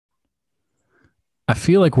I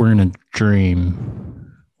feel like we're in a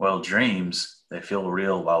dream. Well, dreams, they feel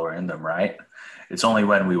real while we're in them, right? It's only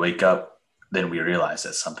when we wake up then we realize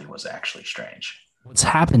that something was actually strange. What's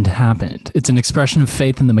happened happened. It's an expression of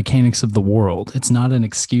faith in the mechanics of the world. It's not an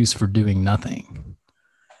excuse for doing nothing.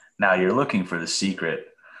 Now you're looking for the secret,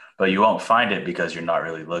 but you won't find it because you're not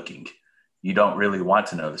really looking. You don't really want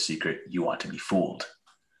to know the secret, you want to be fooled.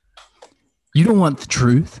 You don't want the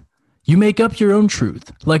truth. You make up your own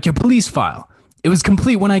truth, like your police file. It was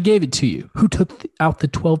complete when I gave it to you. Who took out the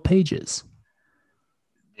 12 pages?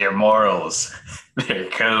 Their morals, their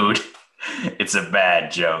code. It's a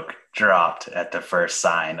bad joke dropped at the first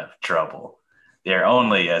sign of trouble. They're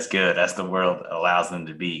only as good as the world allows them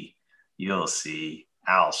to be. You'll see.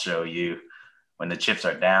 I'll show you. When the chips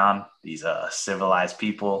are down, these civilized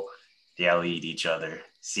people, they'll eat each other.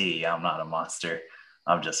 See, I'm not a monster.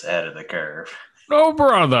 I'm just ahead of the curve. No,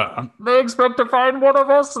 brother. They expect to find one of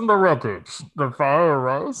us in the wreckage. The fire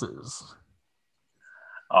rises.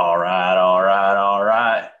 All right, all right, all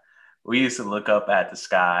right. We used to look up at the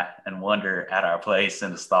sky and wonder at our place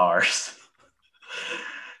in the stars.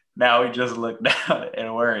 Now we just look down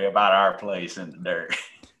and worry about our place in the dirt.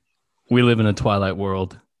 We live in a twilight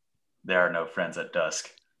world. There are no friends at dusk.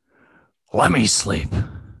 Let me sleep.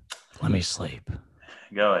 Let me sleep.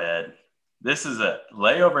 Go ahead. This is a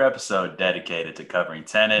layover episode dedicated to covering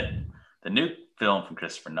Tenet, the new film from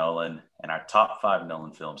Christopher Nolan, and our top 5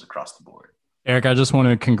 Nolan films across the board. Eric, I just want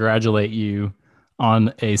to congratulate you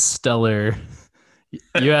on a stellar.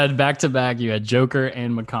 You had back to back. You had Joker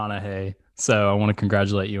and McConaughey. So I want to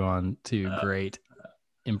congratulate you on 2 great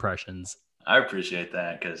impressions. I appreciate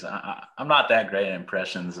that because I'm not that great at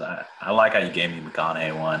impressions. I like how you gave me the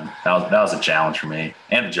McConaughey one. That was a challenge for me,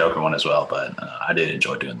 and the Joker one as well. But I did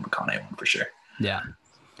enjoy doing the McConaughey one for sure. Yeah,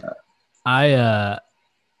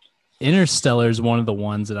 Interstellar is one of the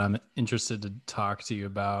ones that I'm interested to talk to you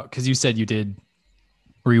about because you said you did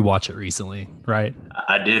rewatch it recently, right?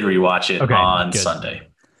 I did rewatch it on Sunday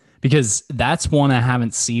because that's one I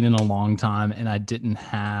haven't seen in a long time, and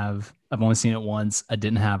I've only seen it once. I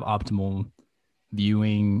didn't have optimal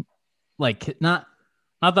viewing, like not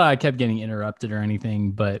that I kept getting interrupted or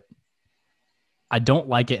anything, but I don't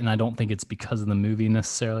like it, and I don't think it's because of the movie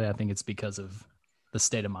necessarily. I think it's because of the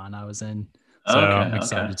state of mind I was in. So I'm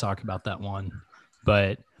excited to talk about that one.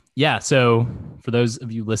 But yeah, so for those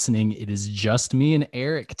of you listening, it is just me and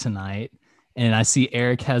Eric tonight. And I see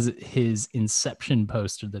Eric has his Inception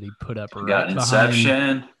poster that he put up. Got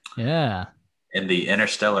Inception. Yeah. And the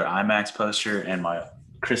Interstellar IMAX poster and my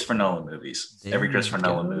Christopher Nolan movies. Every Christopher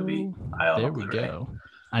Nolan movie I own. There we go.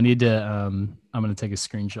 I need to I'm going to take a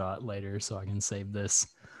screenshot later so I can save this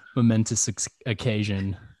momentous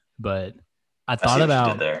occasion. But I thought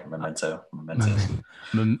about there. Memento.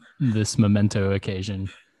 This memento occasion.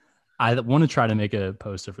 I want to try to make a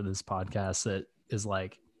poster for this podcast that is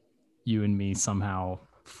like you and me somehow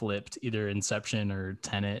flipped either Inception or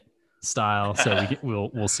Tenet style. So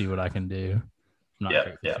we'll see what I can do. I'm not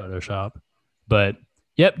great for Photoshop, but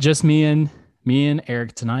yep, just me and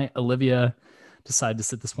Eric tonight. Olivia decided to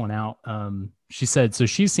sit this one out. She said so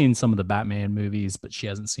she's seen some of the Batman movies, but she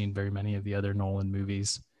hasn't seen very many of the other Nolan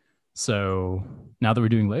movies. So now that we're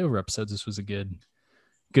doing layover episodes, this was a good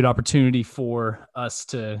opportunity for us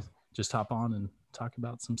to just hop on and talk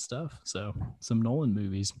about some stuff. So some Nolan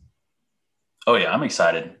movies. Oh yeah, I'm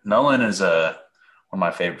excited. Nolan is one of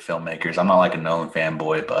my favorite filmmakers. I'm not like a Nolan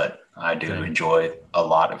fanboy, but I do enjoy a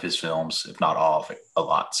lot of his films, if not all of it, a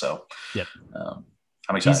lot. So yep.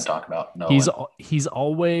 I'm excited to talk about Nolan. He's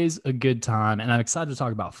always a good time, and I'm excited to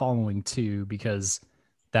talk about Following too because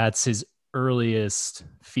that's his earliest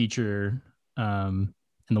feature, and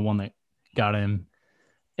the one that got him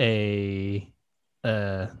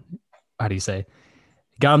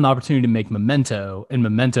got him the opportunity to make Memento, and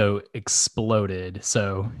Memento exploded.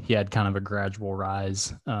 So he had kind of a gradual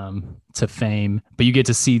rise to fame, but you get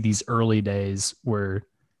to see these early days where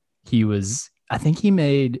I think he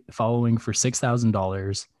made Following for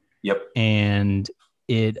 $6,000. Yep. And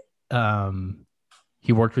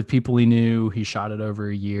he worked with people he knew. He shot it over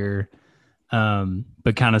a year.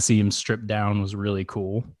 But kind of see him stripped down was really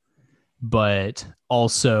cool. But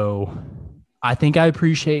also, I think I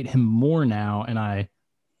appreciate him more now, and I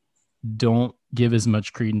don't give as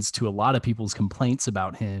much credence to a lot of people's complaints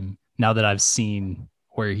about him now that I've seen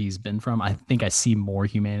where he's been from. I think I see more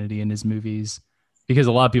humanity in his movies because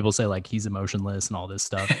a lot of people say like he's emotionless and all this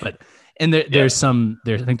stuff, but and I think there's some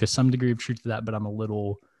degree of truth to that, but I'm a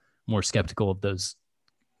little more skeptical of those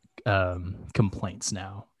complaints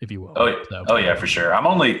now, if you will. Oh yeah, for sure. I'm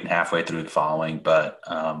only halfway through The Following, but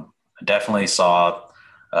I definitely saw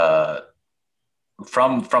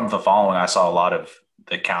from the following, I saw a lot of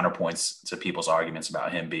the counterpoints to people's arguments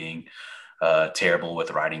about him being terrible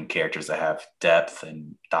with writing characters that have depth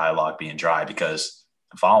and dialogue being dry, because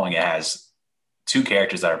the following, it has two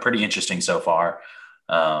characters that are pretty interesting so far.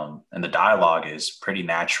 And the dialogue is pretty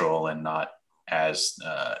natural and not as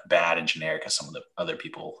bad and generic as some of the other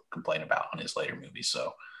people complain about on his later movies.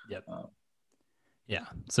 So, yep. Yeah.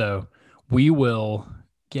 So we will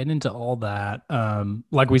get into all that.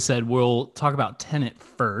 Like we said, we'll talk about Tenet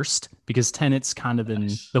first, because Tenet's kind of in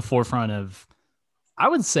the forefront of, I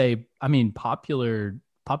would say, I mean, popular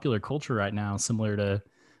culture right now, similar to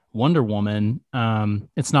Wonder Woman.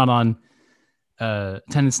 It's not on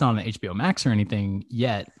Tenet's not on HBO Max or anything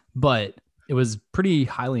yet, but it was pretty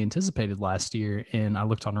highly anticipated last year, and I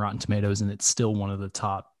looked on Rotten Tomatoes, and it's still one of the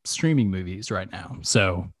top streaming movies right now.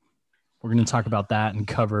 So we're going to talk about that and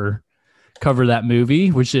cover that movie,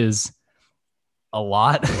 which is a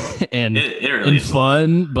lot and, it really and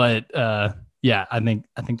fun, but yeah, I think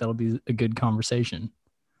that'll be a good conversation.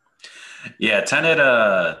 Yeah, Tenet.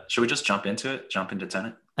 Should we just jump into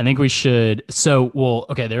Tenet? I think we should. So, well,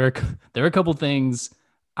 okay, there are a couple things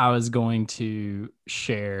I was going to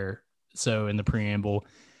share. So in the preamble,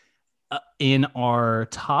 in our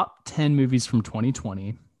top 10 movies from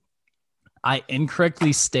 2020, I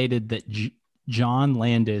incorrectly stated that John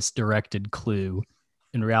Landis directed Clue.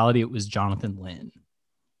 In reality, it was Jonathan Lynn.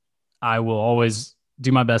 I will always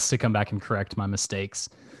do my best to come back and correct my mistakes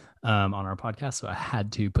on our podcast, so I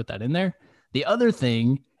had to put that in there. The other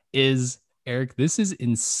thing is, Eric, this is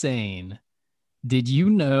insane. Did you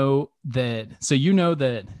know that? So you know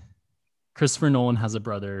that Christopher Nolan has a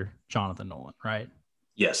brother, Jonathan Nolan, right?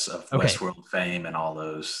 Yes, of Westworld fame and all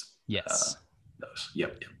those. Yes. Those.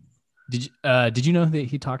 Yep. Did you know that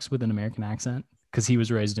he talks with an American accent because he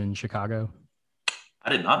was raised in Chicago? I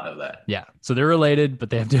did not know that. Yeah, so they're related, but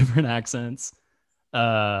they have different accents.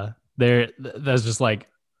 That's just like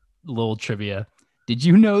little trivia. Did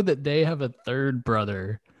you know that they have a third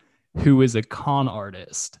brother who is a con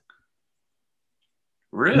artist?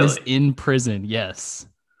 Really? Is in prison. Yes.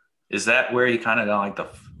 Is that where he kind of got like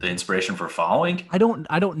the inspiration for Following? I don't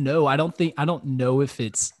know. I don't know if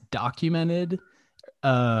it's documented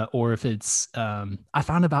or if it's I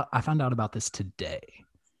found out about this today.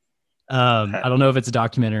 I don't know if it's a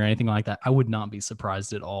documentary or anything like that. I would not be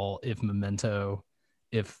surprised at all if Memento,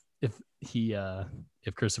 if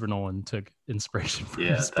Christopher Nolan took inspiration from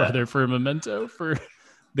his brother for Memento for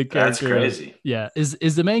the character. That's crazy. Yeah.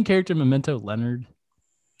 Is the main character Memento Leonard?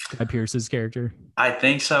 Guy Pearce's character? I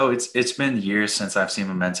think so. It's been years since I've seen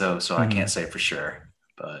Memento, so I can't say for sure.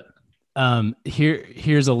 But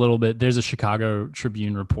here's a little bit. There's a Chicago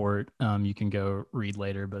Tribune report. You can go read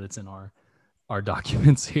later, but it's in our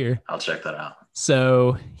documents here. I'll check that out.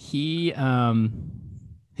 So he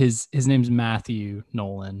his name's Matthew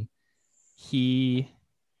Nolan.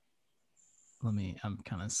 I'm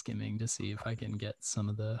kind of skimming to see if I can get some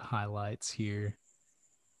of the highlights here.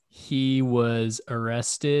 He was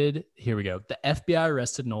arrested. Here we go. The FBI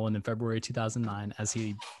arrested Nolan in February 2009 as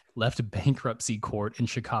he left a bankruptcy court in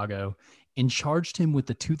Chicago and charged him with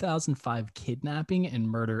the 2005 kidnapping and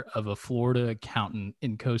murder of a Florida accountant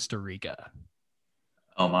in Costa Rica.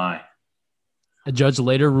 Oh my. A judge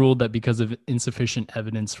later ruled that because of insufficient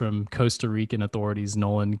evidence from Costa Rican authorities,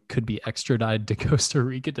 Nolan could be extradited to Costa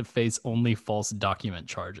Rica to face only false document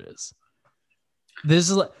charges.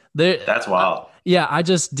 That's wild. Yeah, I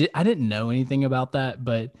didn't know anything about that,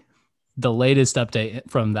 but the latest update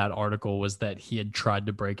from that article was that he had tried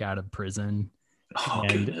to break out of prison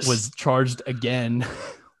was charged again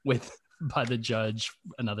by the judge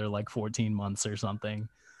another like 14 months or something.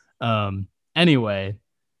 Anyway,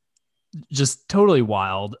 just totally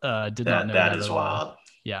wild. Did not know that is at wild. All.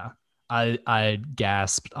 Yeah. I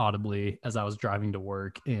gasped audibly as I was driving to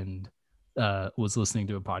work and was listening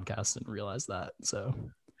to a podcast and realized that. So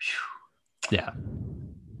yeah.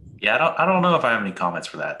 I don't know if I have any comments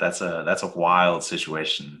for that. That's a wild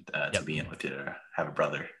situation to be in with your have a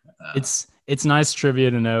brother. It's nice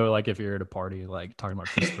trivia to know, like if you're at a party like talking about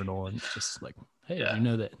Christopher Nolan, it's just like, hey, you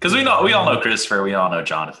know that, because we all know Christopher, we all know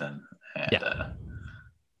Jonathan, and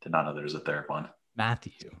did not know there was a third one,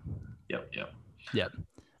 Matthew. Yep.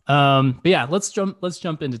 But yeah, let's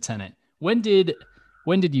jump into Tenet. When did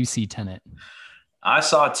you see Tenet? I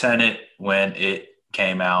saw Tenet when it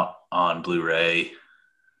came out on Blu-ray.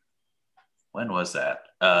 When was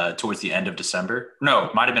that? Towards the end of December? No,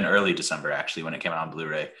 it might have been early December actually when it came out on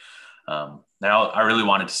Blu-ray. Now I really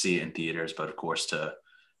wanted to see it in theaters, but of course to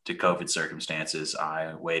COVID circumstances,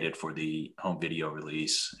 I waited for the home video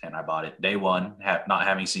release and I bought it day one, not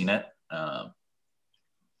having seen it.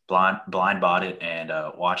 Blind bought it and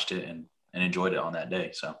watched it and and enjoyed it on that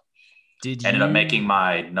day. So Did ended up making you?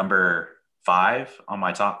 my number 5 on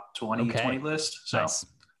my top 2020 Okay, list. So nice.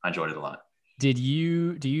 I enjoyed it a lot. Did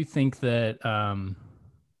you? Do you think that?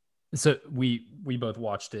 So we both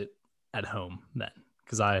watched it at home then,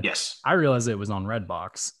 because Yes. I realized it was on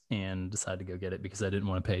Redbox and decided to go get it because I didn't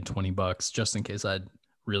want to pay $20 just in case I'd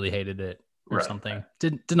really hated it or Right. something. Right.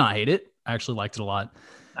 Did not hate it. I actually liked it a lot.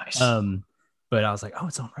 Nice. But I was like, oh,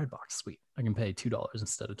 it's on Redbox. Sweet. I can pay $2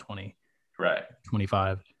 instead of 20, Right.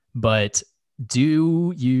 25. But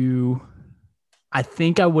do you? I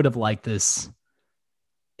think I would have liked this.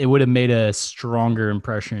 It would have made a stronger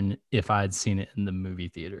impression if I had seen it in the movie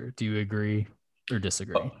theater. Do you agree or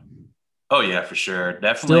disagree? Oh yeah, for sure. Still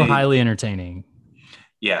Definitely. highly entertaining.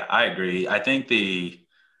 Yeah, I agree. I think the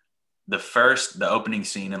opening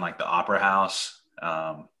scene in like the opera house,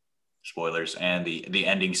 spoilers, and the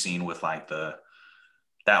ending scene with like that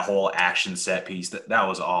whole action set piece that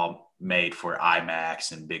was all made for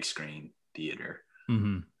IMAX and big screen theater.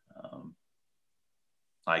 Mm-hmm.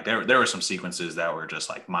 Like there were some sequences that were just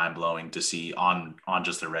like mind blowing to see on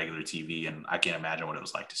just a regular TV, and I can't imagine what it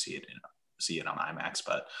was like to see it on IMAX.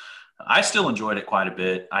 But I still enjoyed it quite a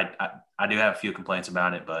bit. I do have a few complaints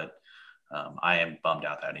about it, but I am bummed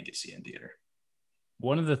out that I didn't get to see it in theater.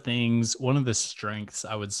 One of the strengths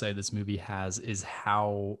I would say this movie has is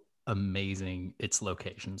how amazing its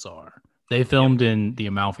locations are. They Yep. filmed in the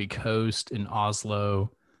Amalfi Coast in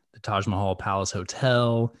Oslo, the Taj Mahal Palace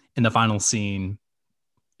Hotel, and the final scene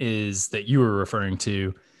is that you were referring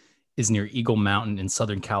to is near Eagle Mountain in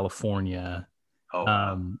Southern California. Oh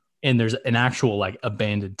wow, And there's an actual like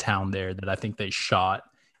abandoned town there that I think they shot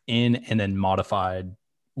in and then modified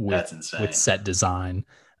that's with insane. set design.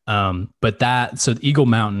 But Eagle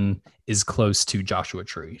Mountain is close to Joshua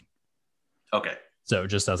Tree. Okay. So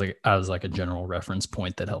just as like a general reference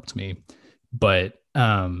point that helped me. But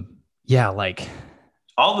yeah, like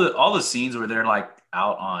All the scenes where they're like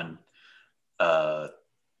out on uh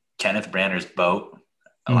Kenneth Branagher's boat,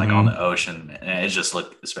 like on the mm-hmm, ocean, and it just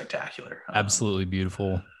looked spectacular. absolutely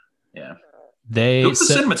beautiful. Yeah. Who They was the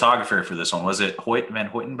so cinematographer for this one? Was it Hoyt van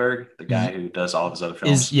Hoytenberg, the guy who does all of his other is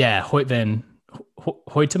films? yeah Hoyt van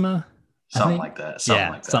Hoytema, I Something think. like that. Something Yeah,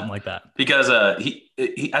 like something that. like that. Because I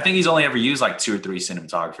think he's only ever used like 2 or 3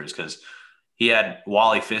 cinematographers because he had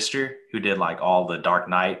Wally Pfister who did like all the Dark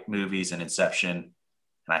Knight movies and Inception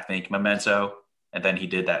and I think Memento, and then he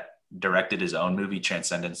directed his own movie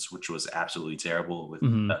Transcendence, which was absolutely terrible with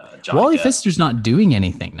Mm-hmm. Johnny Wally Depp. Pfister's not doing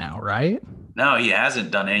anything now, right? No, he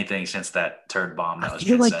hasn't done anything since that turd bomb I that was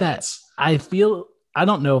feel like that. Transcendence. I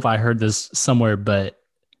don't know if I heard this somewhere, but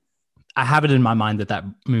I have it in my mind that that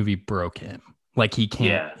movie broke him. Like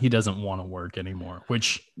Yeah, he doesn't want to work anymore,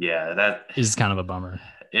 which yeah, that is kind of a bummer.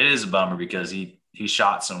 it is a bummer because he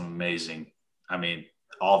shot some amazing. I mean,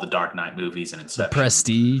 all the Dark Knight movies and The Inception.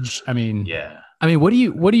 Prestige. Yeah, What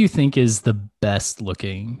do you think is the best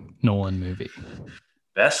looking Nolan movie?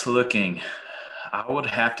 best looking. I would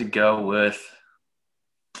have to go with.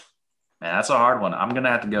 Man, that's a hard one. I'm gonna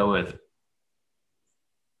have to go with.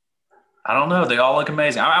 I don't know. They all look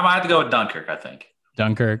amazing. I might have to go with Dunkirk. I think.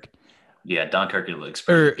 Dunkirk, Yeah, Dunkirk. It looks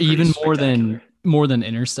or pretty even spectacular. more than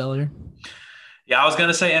Interstellar. Yeah, I was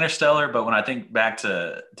gonna say Interstellar, but when I think back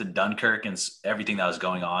to Dunkirk and everything that was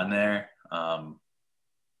going on there,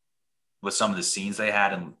 with some of the scenes they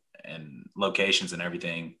had and locations and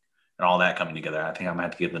everything and all that coming together, I think I'm gonna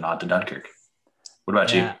have to give the nod to Dunkirk. What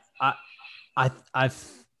about you? Yeah,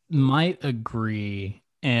 might agree.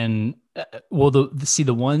 And well,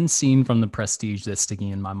 the one scene from The Prestige that's sticking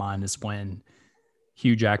in my mind is when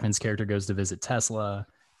Hugh Jackman's character goes to visit Tesla,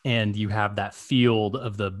 and you have that field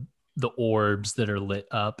of the orbs that are lit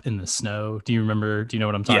up in the snow. Do you remember? Do you know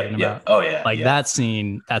what I'm Yeah, talking yeah. about? Oh yeah, Like yeah.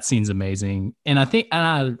 that scene's amazing. And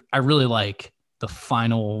I really like the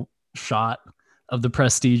final shot of The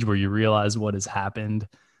Prestige where you realize what has happened.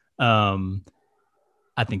 Um,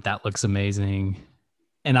 I think that looks amazing.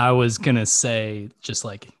 And I was gonna say just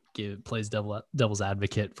like plays devil's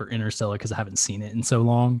advocate for Interstellar because I haven't seen it in so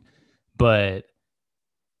long, but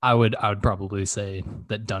I would probably say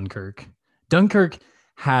that Dunkirk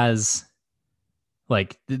has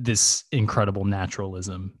like this incredible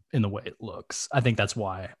naturalism in the way it looks. I think that's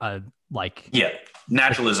why I like. Yeah,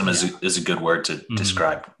 naturalism Yeah. is a good word to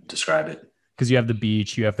describe it. Because you have the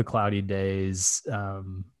beach, you have the cloudy days,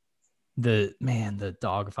 the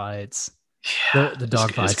dog fights. Yeah, The dog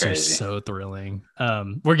it's fights are crazy. so thrilling.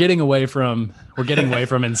 We're getting away from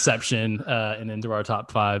Inception and into our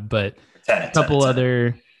top 5, but Tenet, couple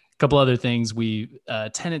Tenet. other things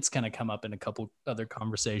Tenet's kind of come up in a couple other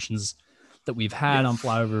conversations that we've had Yeah. on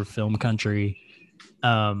Flyover Film Country.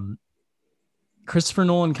 Christopher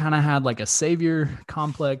Nolan kind of had like a savior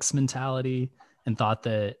complex mentality and thought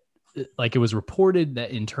that, like, it was reported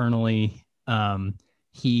that internally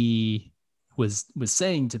he was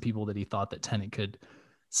saying to people that he thought that Tenet could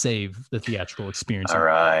save the theatrical experience All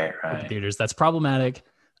right, in right. theaters. That's problematic.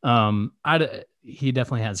 He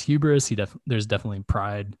definitely has hubris. There's definitely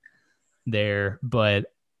pride there, but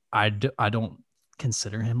I don't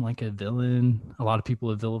consider him like a villain. A lot of people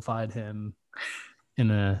have vilified him in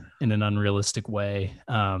an unrealistic way.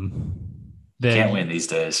 Can't win these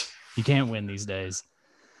days. You can't win these days.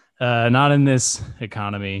 Not in this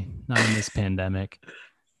economy, not in this pandemic.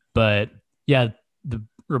 But yeah, the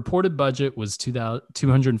reported budget was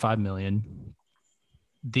 205 million.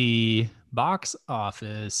 The box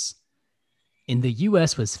office in the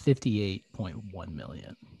US was 58.1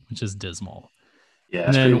 million, which is dismal. Yeah,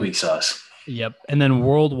 it's pretty weak sauce. Yep. And then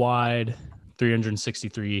worldwide,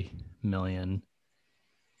 363 million.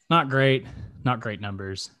 Not great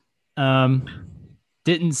numbers.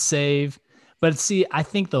 Didn't save, but see, I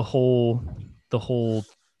think the whole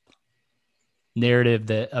narrative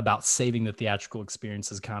that about saving the theatrical experience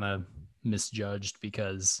is kind of misjudged,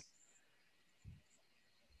 because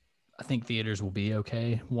I think theaters will be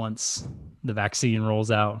okay once the vaccine rolls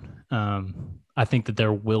out. I think that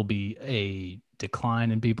there will be a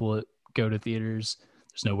decline in people that go to theaters.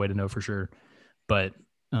 There's no way to know for sure, but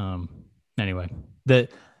anyway, the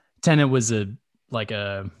Tenet was a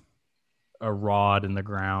rod in the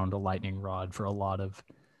ground, a lightning rod for a lot of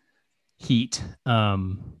heat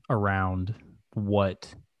around what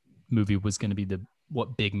big movie was going to be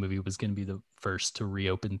the first to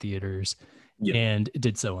reopen theaters. Yep. And it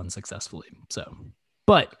did so unsuccessfully. So,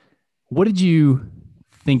 but what did you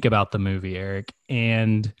think about the movie, Eric?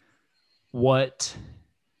 And let's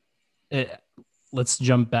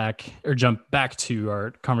jump back to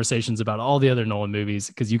our conversations about all the other Nolan movies,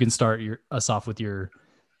 because you can start us off with your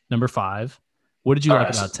number 5. What did you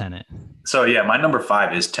like about Tenet? So yeah, my number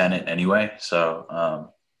 5 is Tenet anyway.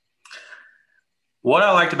 So what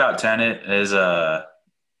I liked about Tenet is the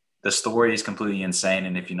story is completely insane.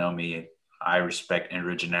 And if you know me, I respect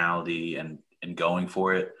originality and going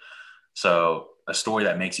for it. So a story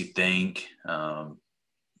that makes you think and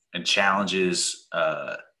challenges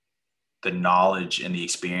the knowledge and the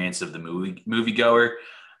experience of the moviegoer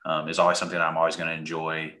is always something that I'm always going to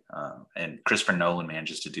enjoy. And Christopher Nolan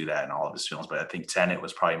manages to do that in all of his films. But I think Tenet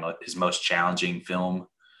was probably his most challenging film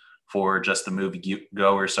for just the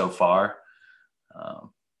moviegoer so far.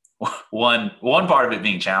 One part of it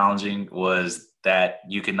being challenging was that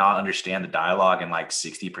you could not understand the dialogue in like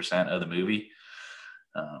 60% of the movie.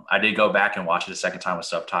 I did go back and watch it a second time with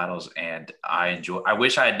subtitles, and I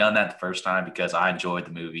wish I had done that the first time, because I enjoyed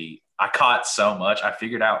the movie. I caught so much. I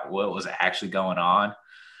figured out what was actually going on,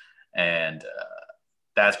 and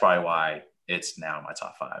that's probably why it's now in my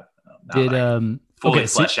top 5. Fully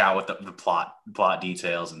flesh out with the plot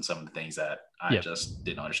details and some of the things that I just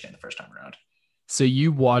didn't understand the first time around. So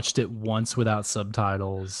you watched it once without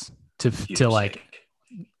subtitles to like,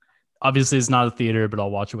 obviously it's not a theater, but I'll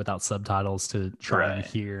watch it without subtitles to try and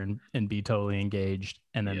hear and be totally engaged.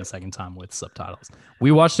 And then the second time with subtitles.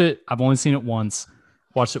 We watched it. I've only seen it once,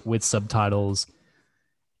 watched it with subtitles.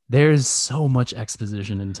 There's so much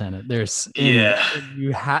exposition in Tenet. It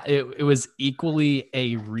was equally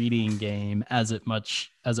a reading game as it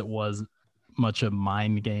was much a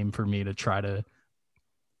mind game for me to try to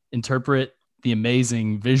interpret the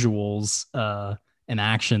amazing visuals and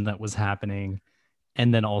action that was happening,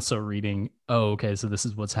 and then also reading, oh, okay, so this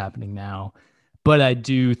is what's happening now. But I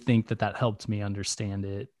do think that helped me understand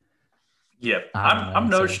it. Yeah, I'm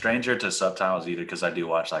no stranger to subtitles either, because I do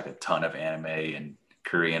watch like a ton of anime and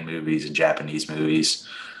Korean movies and Japanese movies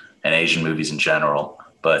and Asian movies in general.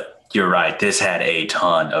 But you're right, this had a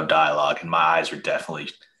ton of dialogue, and my eyes were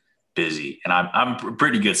definitely busy. And I'm a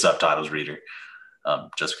pretty good subtitles reader,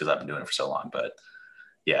 just because I've been doing it for so long. But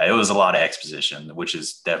yeah, it was a lot of exposition, which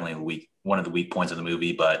is definitely one of the weak points of the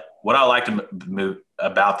movie. But what I liked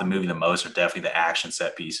about the movie the most are definitely the action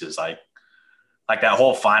set pieces. Like that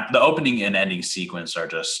whole the opening and ending sequence are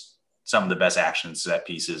just some of the best action set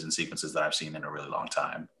pieces and sequences that I've seen in a really long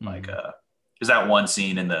time. Mm-hmm. Like, there's that one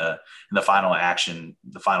scene in the final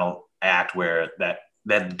act where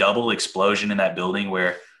that double explosion in that building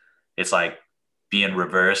where it's like being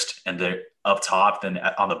reversed, and they're up top, then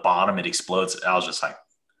on the bottom it explodes. I was just like,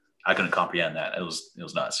 I couldn't comprehend that. It was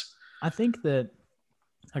nuts. I think that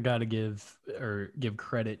I got to give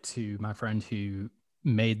credit to my friend who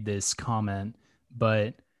made this comment,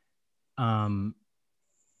 but and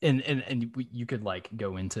you could like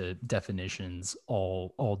go into definitions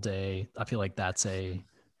all day. I feel like that's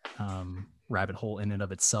rabbit hole in and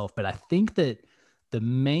of itself. But I think that the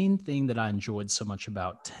main thing that I enjoyed so much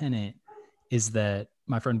about Tenet is that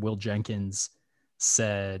my friend Will Jenkins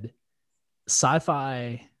said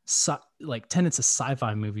like Tenet's a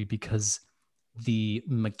sci-fi movie because the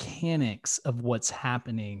mechanics of what's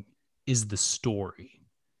happening is the story,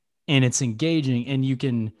 and it's engaging.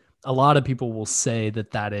 And a lot of people will say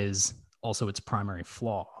that is also its primary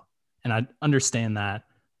flaw. And I understand that.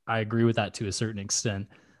 I agree with that to a certain extent.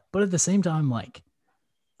 But at the same time, like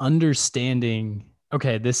understanding,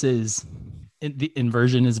 okay, the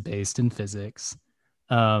inversion is based in physics.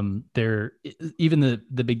 There, even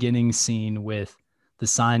the beginning scene with the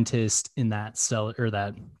scientist in that cell or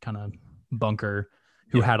that kind of bunker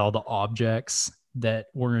who had all the objects that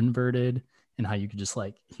were inverted, and how you could just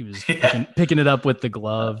like, he was picking it up with the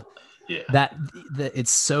glove. That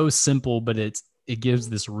it's so simple, but it gives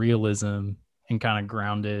this realism and kind of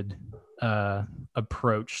grounded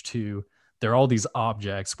approach to, there are all these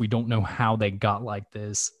objects. We don't know how they got like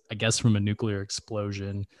this, I guess from a nuclear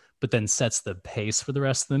explosion, but then sets the pace for the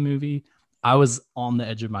rest of the movie. I was on the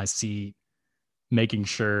edge of my seat, making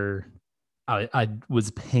sure I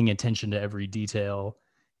was paying attention to every detail,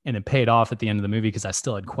 and it paid off at the end of the movie because I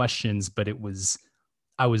still had questions, but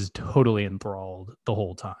I was totally enthralled the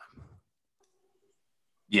whole time.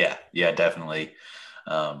 Yeah, definitely.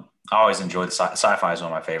 I always enjoyed sci-fi is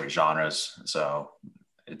one of my favorite genres, so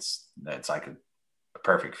it's like a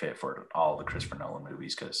perfect fit for all the Christopher Nolan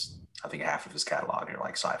movies, because I think half of his catalog are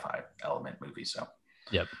like sci-fi element movies. So,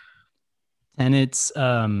 yep. And it's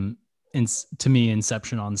to me,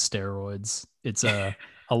 Inception on steroids. It's a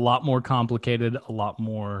lot more complicated, a lot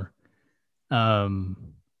more, more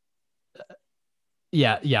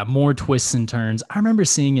twists and turns. I remember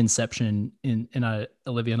seeing Inception in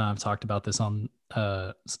Olivia and I have talked about this on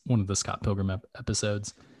one of the Scott Pilgrim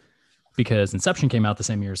episodes, because Inception came out the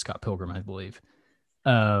same year as Scott Pilgrim, I believe.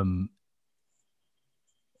 I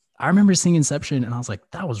remember seeing Inception and I was like,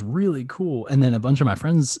 that was really cool. And then a bunch of my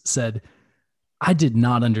friends said, I did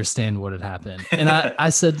not understand what had happened. And I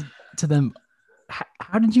said to them,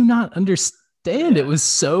 how did you not understand? It was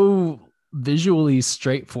so visually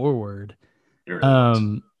straightforward.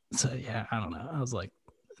 So yeah, I don't know. I was like,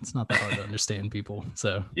 it's not that hard to understand people.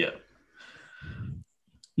 So yeah.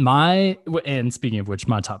 And speaking of which,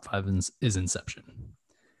 my top 5 is Inception.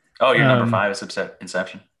 Oh, your number 5 is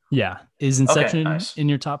Inception? Yeah. Is Inception in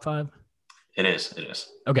your top 5? It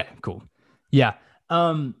is. Okay, cool. Yeah.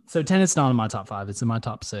 So Tenet's not in my top 5. It's in my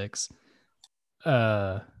top 6.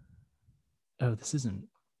 This isn't,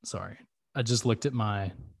 sorry. I just looked at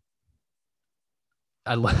my,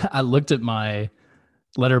 I looked at my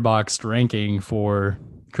Letterboxd ranking for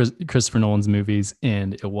Christopher Nolan's movies,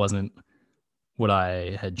 and it wasn't what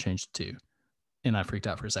I had changed it to. And I freaked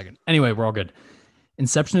out for a second. Anyway, we're all good.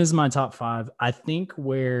 Inception is my top 5. I think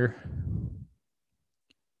where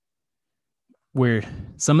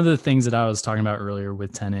some of the things that I was talking about earlier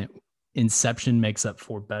with Tenet, Inception makes up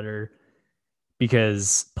for better,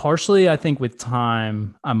 because partially I think with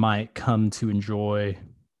time I might come to enjoy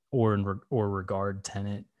or regard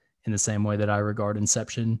Tenet in the same way that I regard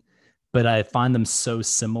Inception, but I find them so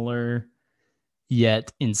similar,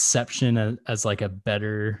 yet Inception as like a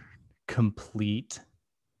better complete,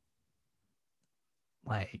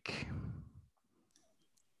 like,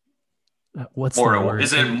 what's more, the word?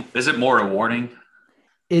 Is it more rewarding?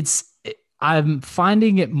 I'm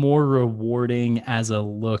finding it more rewarding as a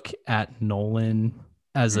look at Nolan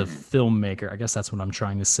as a filmmaker. I guess that's what I'm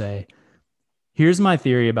trying to say. Here's my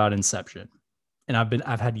theory about Inception. And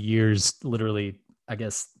I've had years, literally, I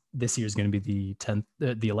guess this year is going to be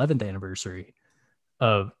the 11th anniversary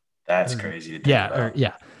of. That's crazy to think about.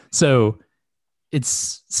 Yeah. So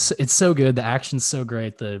it's so good. The action's so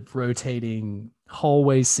great. The rotating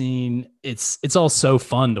hallway scene. It's all so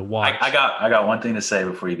fun to watch. I got one thing to say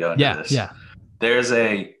before you go into this. Yeah. There's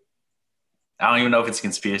I don't even know if it's a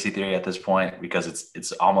conspiracy theory at this point, because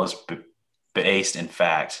it's almost based in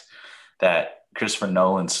fact that Christopher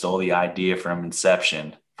Nolan stole the idea from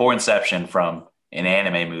Inception from an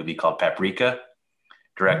anime movie called Paprika,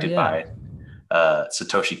 directed by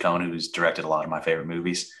Satoshi Kon, who's directed a lot of my favorite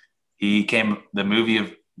movies. The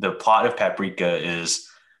plot of Paprika is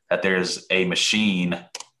that there's a machine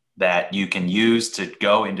that you can use to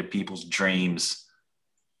go into people's dreams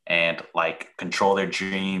and like control their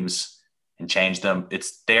dreams and change them.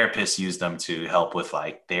 It's therapists use them to help with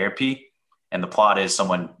like therapy. And the plot is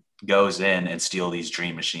someone goes in and steal these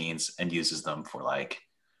dream machines and uses them for like,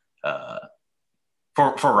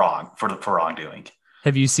 for wrongdoing.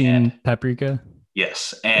 Have you seen Paprika?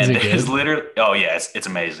 Yes. And it's literally, it's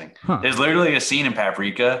amazing. There's literally a scene in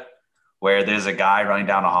Paprika where there's a guy running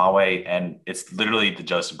down a hallway and it's literally the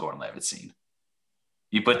Joseph Gordon-Levitt scene.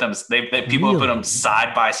 You put them, people put them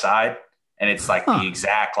side by side, and it's like the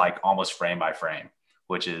exact, like almost frame by frame,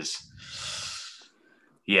 which is,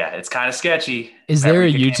 yeah, it's kind of sketchy. Is there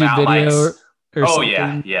a YouTube video or oh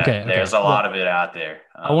something? yeah. Okay, there's a lot of it out there.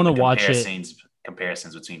 I want to watch it.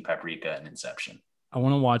 Comparisons between Paprika and Inception. I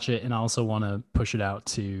want to watch it, and I also want to push it out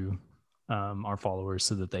to our followers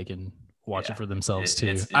so that they can watch it for themselves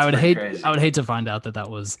too. I would hate to find out that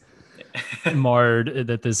was marred,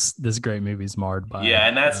 that this great movie is marred by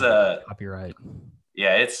and that's copyright.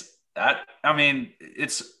 Yeah, I mean,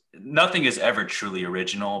 it's nothing is ever truly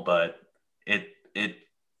original, but it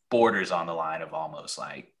borders on the line of almost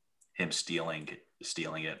like him stealing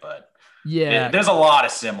it, but there's a lot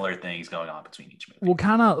of similar things going on between each movie. Well,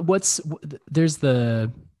 kind of there's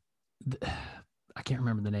the I can't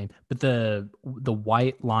remember the name, but the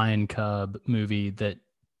White Lion Cub movie that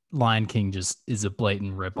Lion King just is a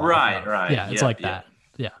blatant ripoff. Right. Yeah, it's that.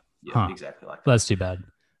 Yeah. Exactly like that. That's too bad.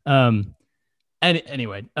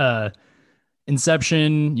 Anyway,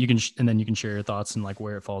 Inception, you can and then you can share your thoughts and like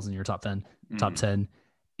where it falls in your top 10. Top 10.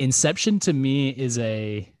 Inception to me is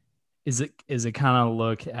a kind of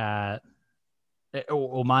look at,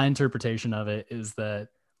 well, my interpretation of it is that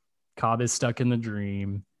Cobb is stuck in the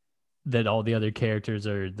dream, that all the other characters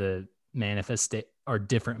are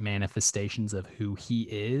different manifestations of who he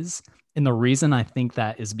is. And the reason I think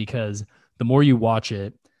that is because the more you watch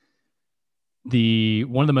it,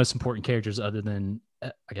 one of the most important characters, other than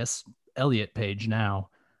I guess Elliot Page now,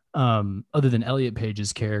 other than Elliot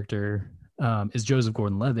Page's character, is Joseph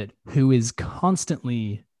Gordon-Levitt, who is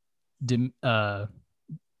constantly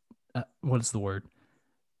what is the word?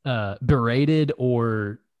 Berated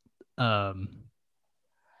or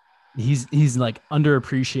he's like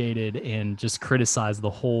underappreciated and just criticized the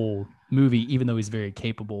whole movie, even though he's very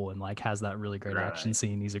capable and like has that really great action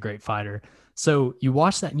scene. He's a great fighter. So you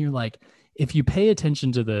watch that and you're like, if you pay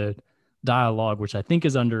attention to the dialogue, which I think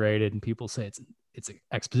is underrated, and people say it's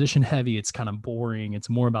exposition heavy, it's kind of boring, it's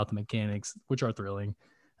more about the mechanics, which are thrilling.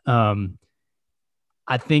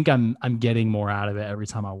 I think I'm getting more out of it every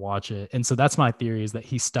time I watch it. And so that's my theory, is that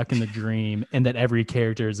he's stuck in the dream and that every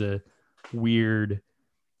character is a weird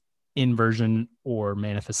inversion or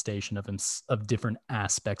manifestation of different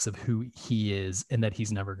aspects of who he is, and that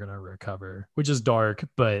he's never going to recover, which is dark,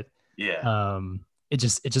 but it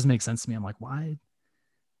just makes sense to me. I'm like, why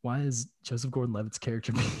is Joseph Gordon-Levitt's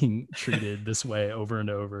character being treated this way over and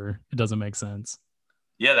over? It doesn't make sense.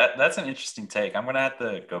 Yeah, that's an interesting take. I'm going to have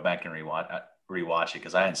to go back and rewatch it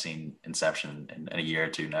because I hadn't seen Inception in a year or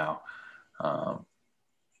two now.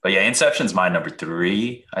 But yeah, Inception's my number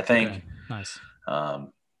 3, I think. Okay. Nice.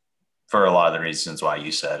 For a lot of the reasons why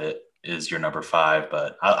you said it is your number 5,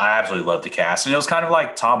 but I absolutely love the cast. And it was kind of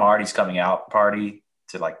like Tom Hardy's coming out party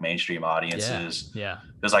to like mainstream audiences. Yeah.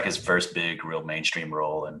 It was like his first big real mainstream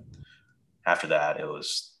role. And after that,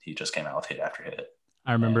 he just came out with hit after hit.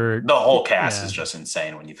 I remember the whole cast is just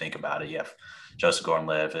insane when you think about it. You have Joseph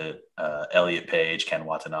Gordon-Levitt, Elliot Page, Ken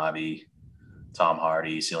Watanabe, Tom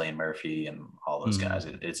Hardy, Cillian Murphy, and all those guys.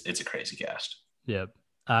 It's a crazy cast. Yep.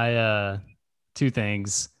 Two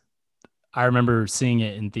things. I remember seeing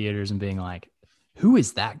it in theaters and being like, who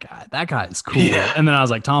is that guy? That guy is cool. Yeah. And then I was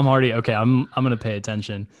like, Tom Hardy. Okay, I'm going to pay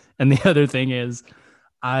attention. And the other thing is,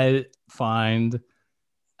 I find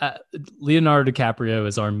Leonardo DiCaprio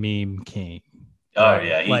is our meme king. Oh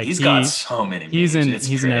yeah, he's got so many memes.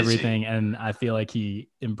 He's in everything, and I feel like he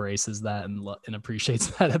embraces that and appreciates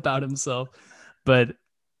that about himself. But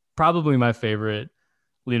probably my favorite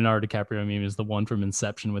Leonardo DiCaprio meme is the one from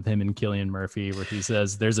Inception with him and Cillian Murphy, where he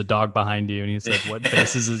says, "There's a dog behind you," and he said, "What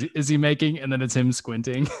faces is he making?" And then it's him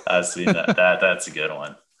squinting. I've seen that. That's a good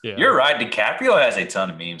one. Yeah. You're right. DiCaprio has a ton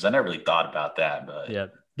of memes. I never really thought about that, but yeah.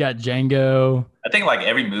 Got Django. I think like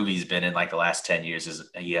every movie he's been in like the last 10 years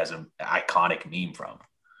he has an iconic meme from.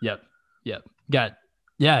 Yep. Got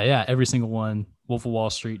every single one. Wolf of Wall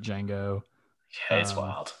Street, Django. Yeah, it's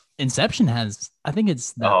wild. Inception has, I think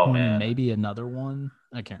it's that one and maybe another one.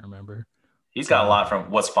 I can't remember. He's got a lot from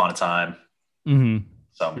Once Upon a Time. Mm-hmm.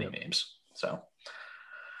 So many memes. So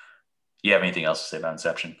you have anything else to say about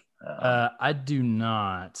Inception? I do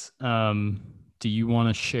not. Do you want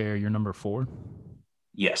to share your number 4?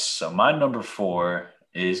 Yes. So my number 4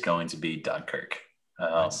 is going to be Dunkirk.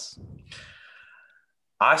 Nice.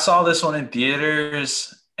 I saw this one in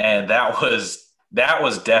theaters, and that was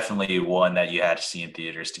definitely one that you had to see in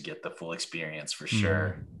theaters to get the full experience for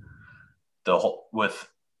sure. The whole,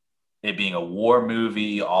 with it being a war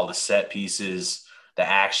movie, all the set pieces, the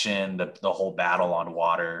action, the whole battle on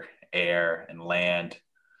water, air, and land.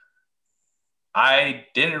 I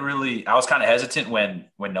didn't really. I was kind of hesitant when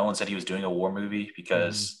Nolan said he was doing a war movie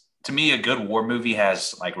because to me, a good war movie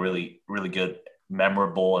has like really really good,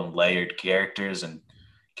 memorable and layered characters and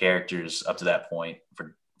characters up to that point.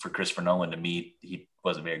 For Christopher Nolan, to me, he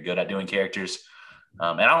wasn't very good at doing characters,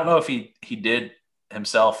 and I don't know if he did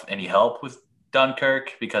himself any help with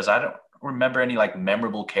Dunkirk because I don't remember any like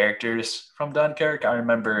memorable characters from Dunkirk. I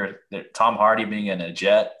remember that Tom Hardy being in a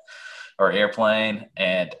jet or airplane,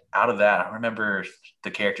 and out of that, I don't remember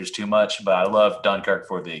the characters too much. But I love Dunkirk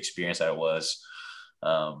for the experience that it was,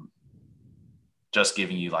 just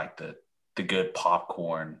giving you like the good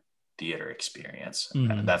popcorn theater experience.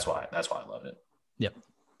 And that's why I love it. Yep.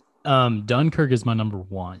 Dunkirk is my number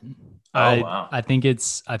one. Wow. I think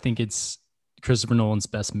it's Christopher Nolan's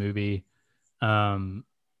best movie. The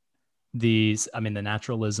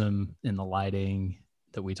naturalism in the lighting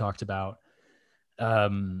that we talked about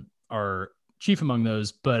are chief among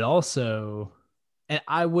those, but also, and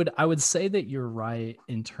I would say that you're right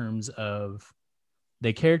in terms of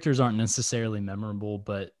the characters aren't necessarily memorable,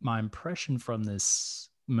 but my impression from this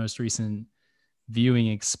most recent viewing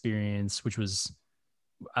experience, which was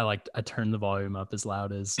I turned the volume up as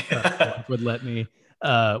loud as would let me,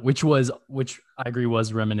 which I agree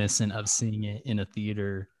was reminiscent of seeing it in a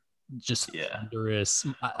theater, just thunderous.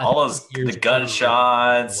 All those the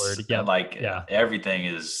gunshots, and everything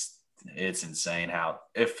it's insane how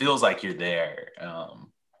it feels like you're there.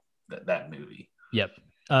 That movie. Yep.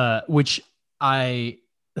 Which I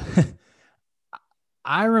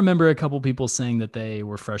remember a couple people saying that they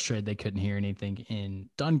were frustrated they couldn't hear anything in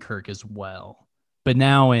Dunkirk as well. But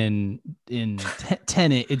now in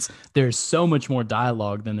Tenet, there's so much more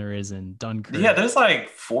dialogue than there is in Dunkirk. Yeah, there's like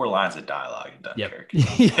 4 lines of dialogue in Dunkirk.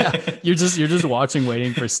 Yep. Yeah, you're just watching,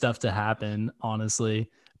 waiting for stuff to happen,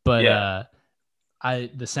 honestly. But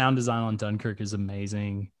the sound design on Dunkirk is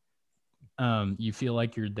amazing. You feel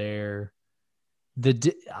like you're there.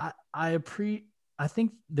 I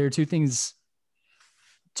think there are two things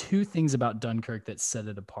about Dunkirk that set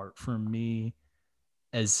it apart for me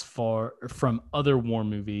as far from other war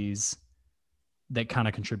movies that kind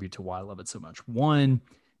of contribute to why I love it so much. One,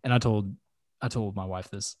 and I told my wife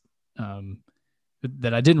this,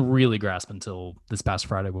 that I didn't really grasp until this past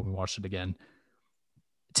Friday when we watched it again.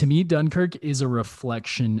 To me, Dunkirk is a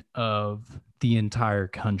reflection of the entire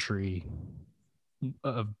country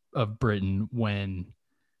of Britain when,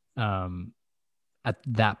 at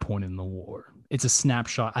that point in the war. It's a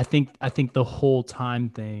snapshot. I think the whole time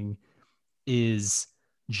thing is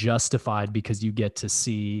justified because you get to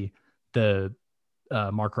see the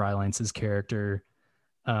Mark Rylance's character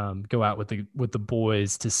go out with the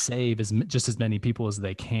boys to save just as many people as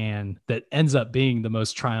they can. That ends up being the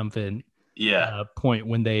most triumphant point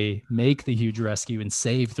when they make the huge rescue and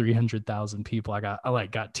save 300,000 people. I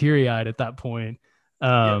got teary-eyed at that point.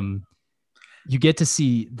 You get to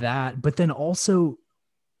see that, but then also,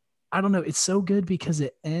 I don't know, it's so good because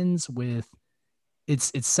it ends with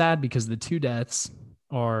it's sad because the two deaths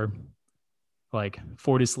are like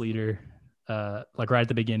Fortis leader, like right at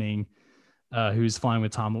the beginning, who's flying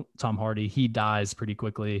with Tom Hardy. He dies pretty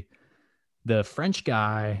quickly. The French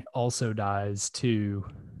guy also dies too,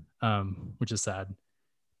 which is sad.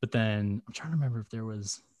 But then I'm trying to remember if there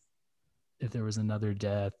was another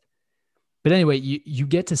death. But anyway, you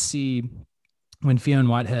get to see when Fionn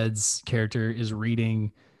Whitehead's character is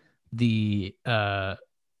reading the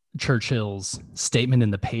Churchill's statement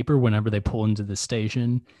in the paper whenever they pull into the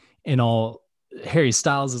station, and all Harry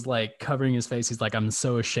Styles is like covering his face. He's like, I'm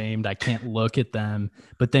so ashamed. I can't look at them.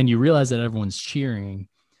 But then you realize that everyone's cheering.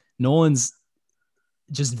 Nolan's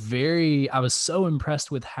just I was so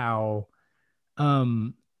impressed with how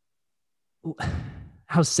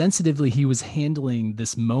sensitively he was handling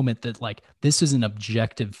this moment, that like, this is an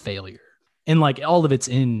objective failure. And like all of it's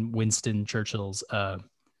in Winston Churchill's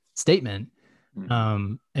statement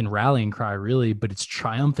and rallying cry, really, but it's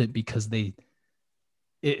triumphant because it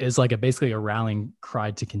is like basically a rallying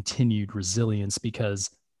cry to continued resilience, because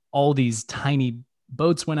all these tiny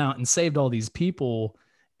boats went out and saved all these people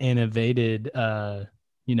and evaded the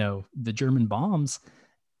German bombs.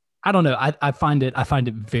 I don't know. I find it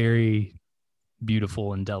very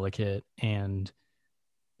beautiful and delicate and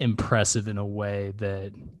impressive in a way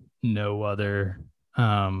that no other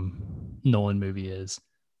Nolan movie is,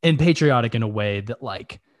 and patriotic in a way that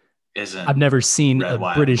like I've never seen a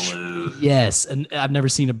British and I've never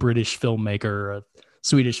seen a British filmmaker or a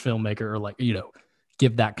Swedish filmmaker or like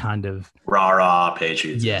give that kind of rah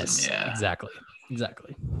patriotism. Yes, exactly.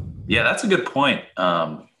 Yeah, that's a good point.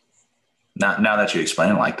 Now that you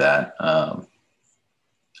explain it like that,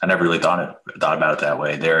 I never really thought about it that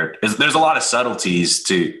way. There's a lot of subtleties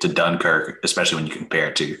to Dunkirk, especially when you compare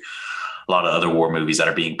it to a lot of other war movies that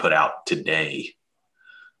are being put out today.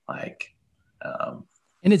 Like,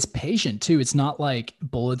 and it's patient too. It's not like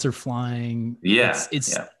bullets are flying. Yeah,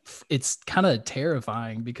 it's kind of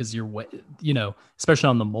terrifying because especially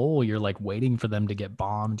on the mole, you're like waiting for them to get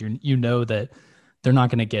bombed. You know that they're not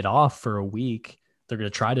going to get off for a week. They're going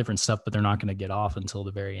to try different stuff, but they're not going to get off until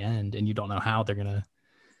the very end, and you don't know how they're going to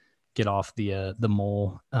get off the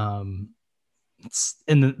mole. Do you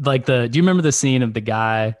remember the scene of the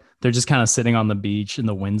guy? They're just kind of sitting on the beach and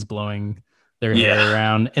the wind's blowing their hair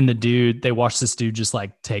around, and they watch this dude just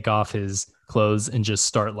like take off his clothes and just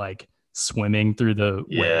start like swimming through the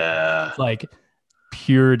wave. Like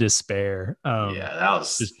pure despair. That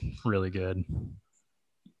was just really good.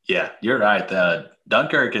 Yeah, you're right.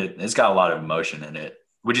 Dunkirk, it's got a lot of emotion in it.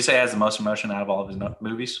 Would you say it has the most emotion out of all of his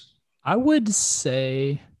movies? I would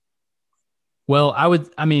say, what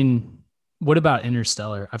about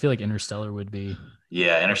Interstellar? I feel like Interstellar would be.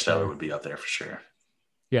 Yeah, Interstellar would be up there for sure.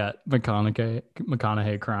 Yeah,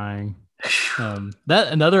 McConaughey crying. That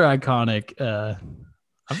another iconic. I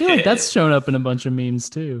feel like that's shown up in a bunch of memes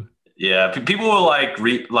too. Yeah, people will like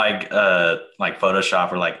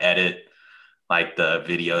Photoshop or like edit like the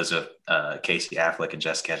videos of Casey Affleck and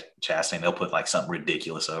Jessica Chastain. They'll put like something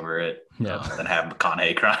ridiculous over it, and have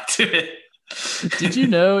McConaughey cry to it. Did you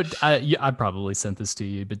know? I probably sent this to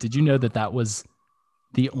you, but did you know that was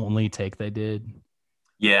the only take they did?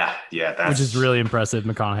 Yeah, which is really impressive.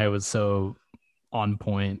 McConaughey was so on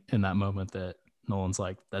point in that moment that Nolan's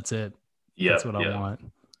like, "That's it. That's what I want."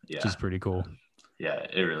 Yeah, which is pretty cool. Yeah,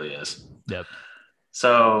 it really is. Yep.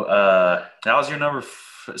 So that was your number.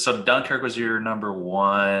 So Dunkirk was your number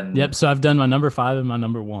 1. Yep. So I've done my number 5 and my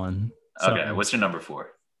number 1. So, okay. What's your number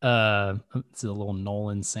 4? It's a little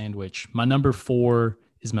Nolan sandwich. My number 4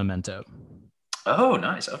 is Memento. Oh,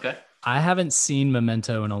 nice. Okay. I haven't seen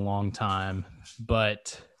Memento in a long time,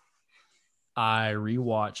 but I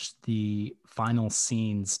rewatched the final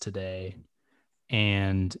scenes today,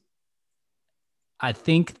 and I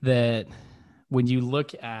think that when you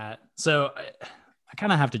look at, I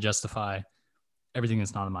kind of have to justify everything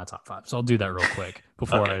that's not in my top 5. So I'll do that real quick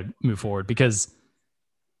before I move forward, because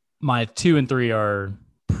my 2 and 3 are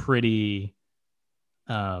pretty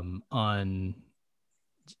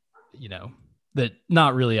that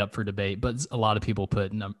not really up for debate, but a lot of people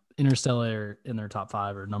put Interstellar in their top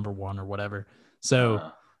 5 or number 1 or whatever. So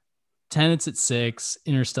Tenet's at 6,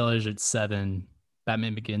 Interstellar's at 7,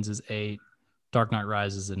 Batman Begins is 8, Dark Knight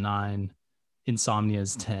Rises at 9, Insomnia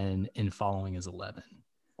is 10, and Following is 11.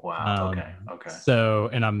 Wow. Okay. So,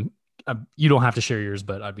 and you don't have to share yours,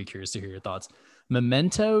 but I'd be curious to hear your thoughts.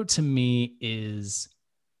 Memento to me is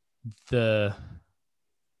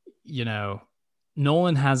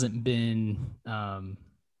Nolan hasn't been,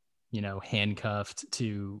 handcuffed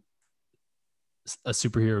to a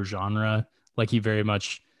superhero genre. Like, he very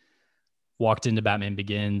much walked into Batman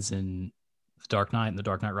Begins and The Dark Knight and The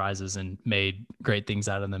Dark Knight Rises and made great things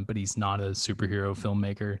out of them, but he's not a superhero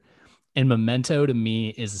filmmaker. And Memento to me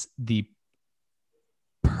is the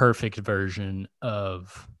perfect version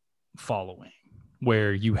of Following,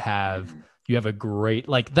 where you have a great,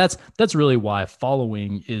 like, that's really why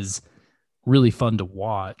Following is really fun to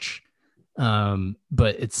watch.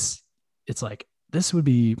 But it's like, this would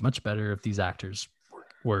be much better if these actors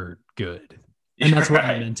were good. And that's what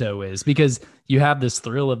Memento is, because you have this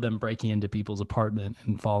thrill of them breaking into people's apartment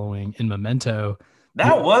and Following in Memento.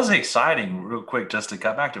 That was exciting. Real quick, just to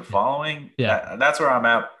cut back to Following. Yeah. That's where I'm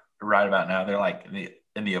at right about now. They're like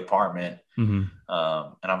in the apartment. Mm-hmm.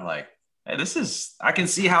 And I'm like, hey, I can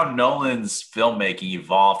see how Nolan's filmmaking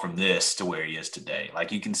evolved from this to where he is today.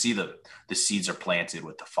 Like, you can see the seeds are planted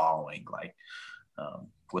with the Following, like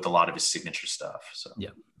with a lot of his signature stuff. So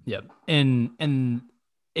yeah. And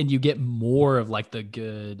you get more of like the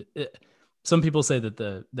good. Some people say that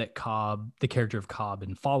the character of Cobb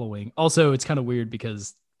in Following. Also, it's kind of weird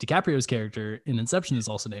because DiCaprio's character in Inception is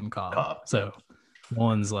also named Cobb. So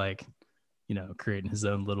one's like, creating his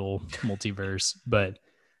own little multiverse. But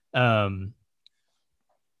some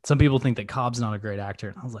people think that Cobb's not a great actor.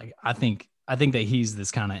 And I was like, I think that he's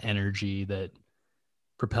this kind of energy that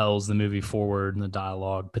propels the movie forward in the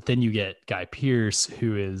dialogue. But then you get Guy Pearce,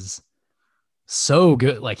 who is so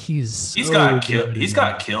good. Like, he's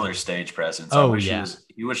got killer stage presence. Oh, I wish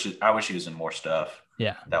he was in more stuff.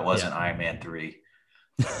 Yeah. That wasn't Iron Man 3.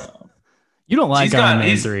 You don't like Iron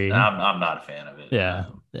Man 3. I'm not a fan of it. Yeah.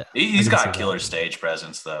 He's got killer stage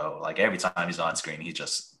presence though. Like, every time he's on screen, he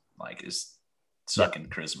just like is sucking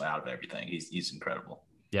charisma out of everything. He's incredible.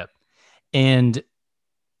 Yep. And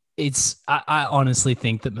I honestly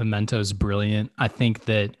think that Memento is brilliant. I think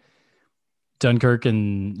that Dunkirk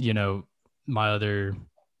and, my other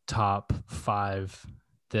top 5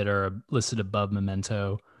 that are listed above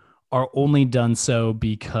Memento are only done so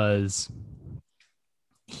because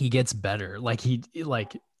he gets better.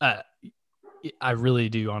 I really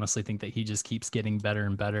do honestly think that he just keeps getting better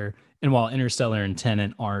and better. And while Interstellar and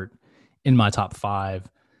Tenet aren't in my top 5,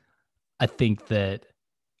 I think that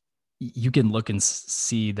you can look and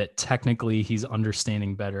see that technically he's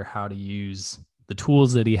understanding better how to use the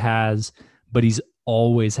tools that he has, but he's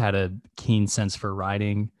always had a keen sense for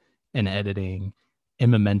writing and editing.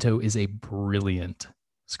 And Memento is a brilliant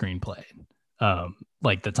screenplay.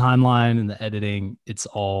 Like the timeline and the editing, it's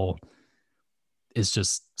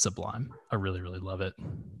just sublime. I really, really love it.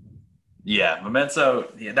 Yeah,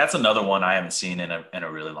 Memento. Yeah, that's another one I haven't seen in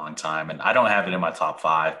a really long time, and I don't have it in my top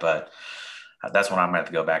 5, but that's one I'm gonna have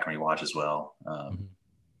to go back and rewatch as well.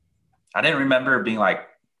 I didn't remember being like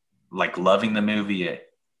loving the movie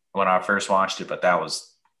when I first watched it, but that was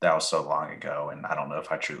so long ago, and I don't know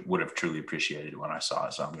if I would have truly appreciated it when I saw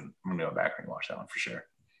it. So I'm gonna go back and watch that one for sure.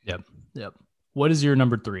 Yep. What is your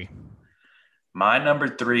number 3? My number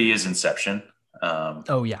 3 is Inception.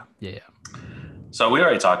 Oh yeah. So we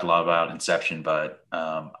already talked a lot about Inception, but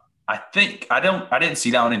I think I didn't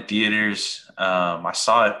see that one in theaters. I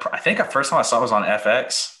saw it. I think the first time I saw it was on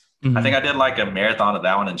FX. Mm-hmm. I think I did like a marathon of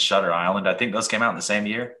that one in Shutter Island. I think those came out in the same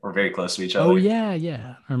year. We're very close to each other. Oh yeah.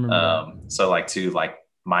 I remember. So like 2 like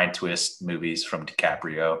mind twist movies from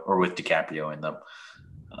DiCaprio or with DiCaprio in them.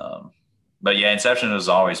 But yeah, Inception has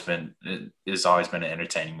always been an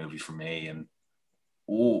entertaining movie for me. And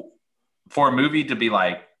for a movie to be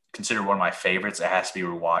like considered one of my favorites, it has to be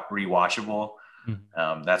rewatchable.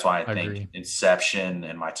 That's why I think agree. Inception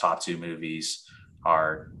and my top 2 movies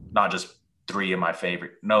are not just 3 of my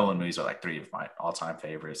favorite Nolan movies, are like 3 of my all-time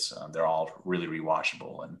favorites. They're all really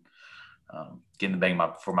rewatchable and getting the bang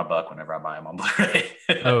for my buck whenever I buy them on Blu-ray.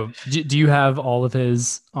 Oh, do you have all of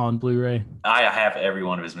his on Blu-ray? I have every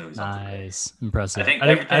one of his movies on Blu-ray. Nice. Impressive.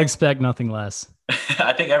 I expect nothing less.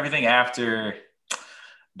 I think everything after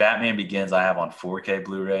Batman Begins I have on 4K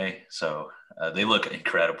Blu-ray, so they look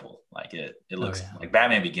incredible. Like it looks like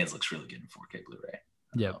Batman Begins looks really good in 4K Blu-ray.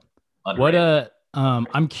 Yep. What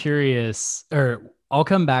I'm curious, or I'll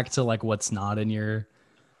come back to like what's not in your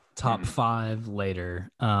top 5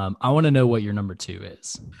 later. I want to know what your number 2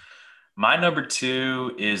 is. My number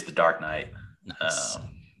 2 is The Dark Knight. Nice.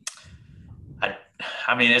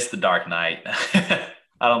 I mean, it's The Dark Knight. I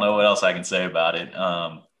don't know what else I can say about it.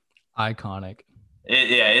 Iconic.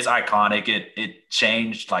 It's iconic. It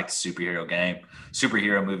changed like the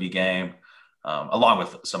superhero movie game, along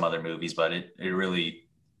with some other movies, but it really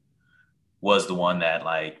was the one that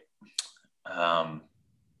like,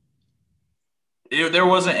 there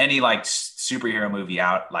wasn't any like superhero movie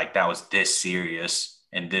out like that was this serious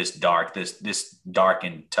and this dark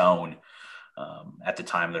in tone at the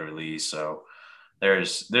time of the release. So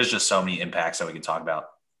there's just so many impacts that we can talk about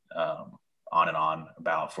on and on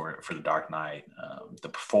about for The Dark Knight. The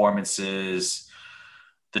performances,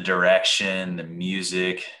 the direction, the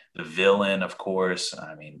music, the villain, of course.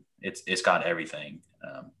 I mean, it's got everything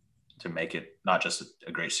to make it not just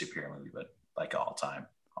a great superhero movie, but like an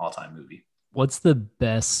all-time movie. What's the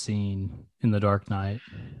best scene in The Dark Knight?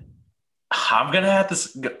 I'm going to have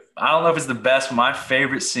to – I don't know if it's the best, but my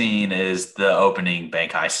favorite scene is the opening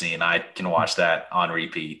bank heist scene. I can watch that on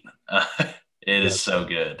repeat. It is so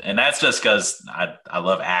good. And that's just because I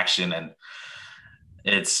love action, and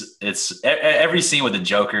it's every scene with the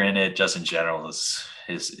Joker in it just in general is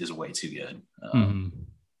way too good.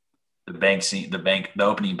 The bank scene, the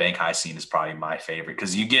opening bank heist scene is probably my favorite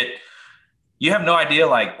because you have no idea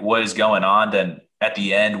like what is going on. Then at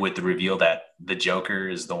the end with the reveal that the Joker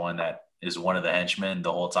is the one that is one of the henchmen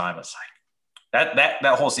the whole time, it's like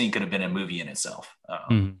that whole scene could have been a movie in itself.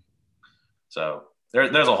 So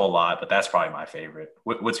there's a whole lot, but that's probably my favorite.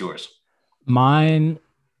 What's yours? Mine,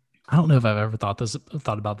 I don't know if I've ever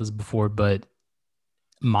thought about this before, but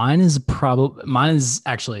mine is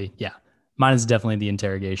definitely the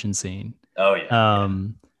interrogation scene. Oh yeah.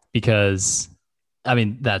 Because I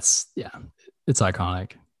mean it's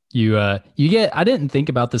iconic. I didn't think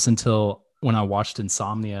about this until when I watched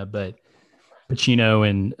Insomnia, but Pacino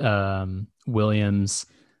and Williams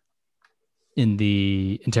in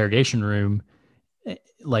the interrogation room,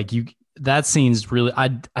 that scene's really, I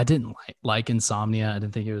didn't like Insomnia. I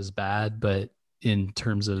didn't think it was bad, but in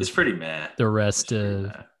terms of it's pretty meh. The rest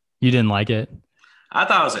of you didn't like it. I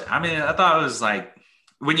thought it was like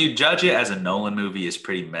when you judge it as a Nolan movie, it's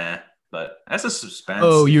pretty meh. But as a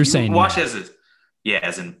suspense, you're saying watch it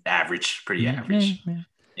as an average, pretty average. Yeah.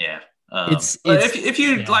 Yeah. But It's if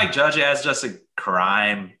you yeah. like judge it as just a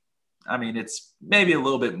crime, I mean, it's maybe a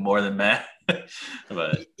little bit more than that.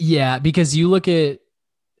 But Yeah, because you look at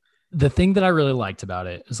the thing that I really liked about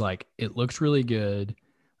it is like it looks really good.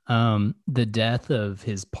 The death of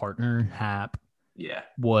his partner Hap yeah,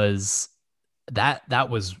 was that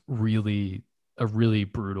was really a really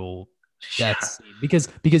brutal death yeah, scene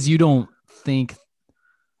because you don't think.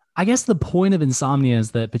 I guess the point of Insomnia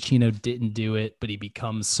is that Pacino didn't do it, but he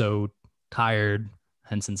becomes so tired,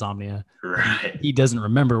 hence insomnia, that right. he doesn't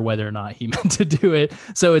remember whether or not he meant to do it.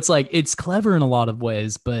 So it's like it's clever in a lot of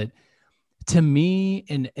ways, but to me,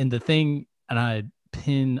 and the thing, and I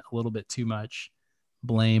pin a little bit too much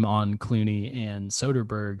blame on Clooney and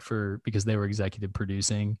Soderbergh for because they were executive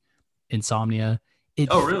producing Insomnia. It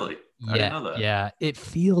Oh, really? I didn't yeah, know that. yeah, it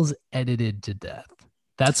feels edited to death.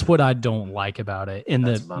 That's what I don't like about it. And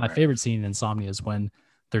That's a my bummer. favorite scene in Insomnia is when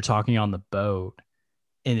they're talking on the boat,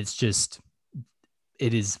 and it's just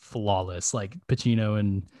it is flawless. Like Pacino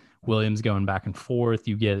and Williams going back and forth.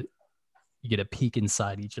 You get a peek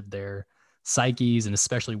inside each of their psyches, and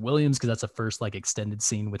especially Williams because that's the first like extended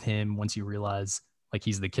scene with him. Once you realize like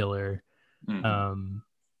he's the killer, Hmm. um,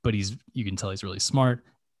 but you can tell he's really smart.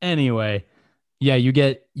 Anyway, yeah, you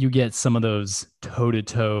get some of those toe to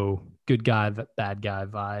toe good guy bad guy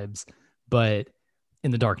vibes, but in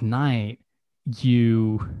the Dark Knight,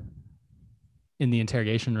 you in the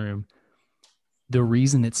interrogation room, the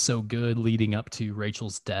reason it's so good leading up to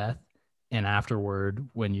Rachel's death and afterward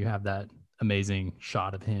when you have that amazing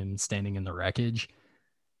shot of him standing in the wreckage,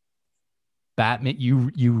 Batman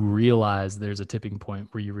you realize there's a tipping point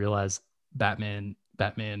where you realize Batman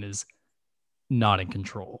is not in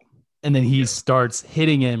control. And then he Yeah. starts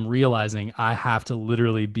hitting him, realizing I have to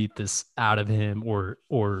literally beat this out of him, or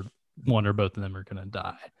one or both of them are gonna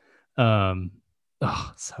die. Um,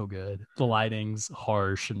 oh, so good. The lighting's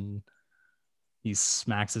harsh, and he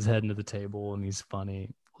smacks his head into the table, and he's funny.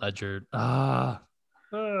 Ledger,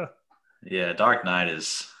 Yeah, Dark Knight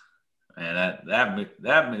is, man,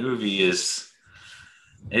 that movie is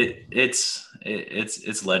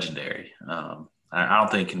it's legendary. I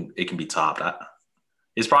don't think it can be topped.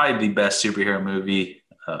 It's probably the best superhero movie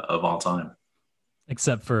of all time.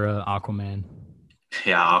 except for Aquaman.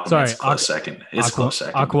 Yeah, Aquaman's Sorry, a close second. It's a close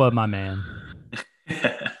second. Aqua, my man,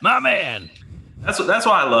 my man. That's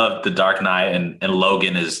why I love the Dark Knight and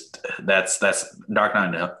Logan is that's Dark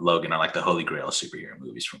Knight and Logan are like the holy grail of superhero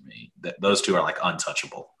movies for me. Those two are like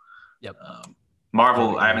untouchable. Yep. I would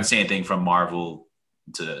Marvel, I haven't agree. seen anything from Marvel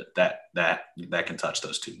to that can touch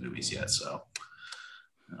those two movies yet. So,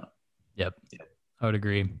 Yep. yeah. I would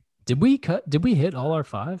agree. Did we hit all our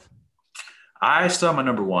five? I still have my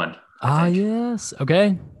number one, I Ah, think. yes.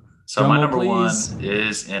 Okay. So Drum my roll, number please. one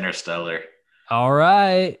is Interstellar. All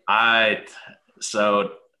right. I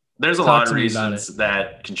so there's a Talk lot of to me about it. reasons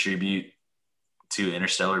that contribute to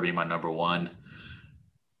Interstellar being my number one.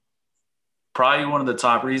 Probably one of the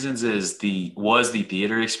top reasons is the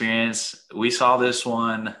theater experience. We saw this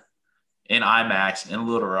one in IMAX in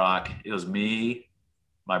Little Rock. It was me,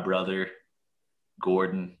 my brother,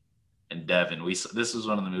 Gordon, and Devin. This was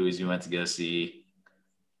one of the movies we went to go see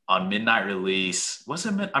on midnight release. Was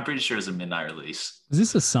it? I'm pretty sure it was a midnight release. Is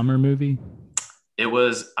this a summer movie? It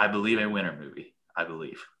was, I believe, a winter movie. I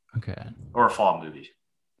believe, Okay. or a fall movie.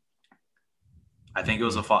 I think it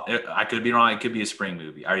was a fall. I could be wrong. It could be a spring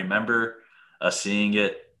movie. I remember seeing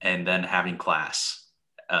it and then having class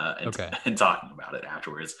Okay. and talking about it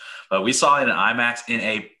afterwards. But we saw it in IMAX in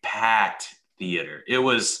a packed theater. It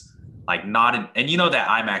was like not in, and you know that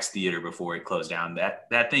IMAX theater before it closed down.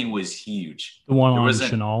 That thing was huge. The one There on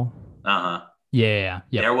wasn't. Chenal. Uh huh. Yeah.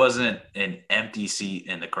 Yep. There wasn't an empty seat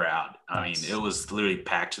in the crowd. I mean, Nice. it was literally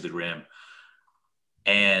packed to the rim.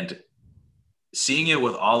 And seeing it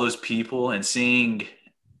with all those people and seeing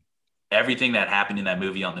everything that happened in that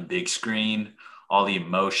movie on the big screen, all the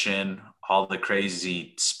emotion, all the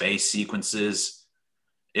crazy space sequences,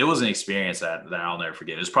 it was an experience that I'll never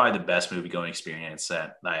forget. It was probably the best movie going experience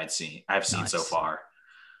that I've seen so Nice. far.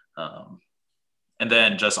 And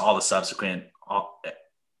then just all the subsequent,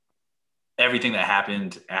 everything that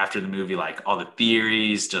happened after the movie, like all the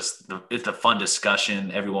theories, it's a fun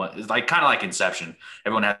discussion. Everyone is like kind of like Inception.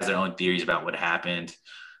 Everyone has their own theories about what happened.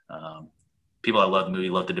 People that love the movie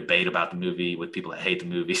love to debate about the movie with people that hate the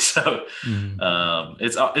movie. So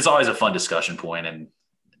it's always a fun discussion point,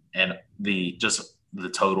 and the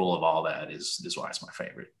total of all that is why it's my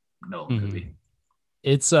favorite Nolan movie.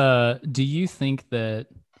 It's do you think that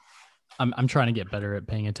I'm trying to get better at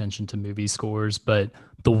paying attention to movie scores, but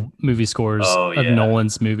the movie scores of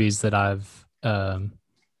Nolan's movies that I've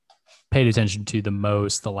paid attention to the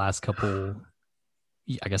most the last couple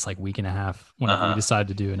I guess like week and a half, whenever we Uh-huh. decided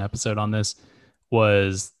to do an episode on this,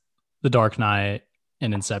 was The Dark Knight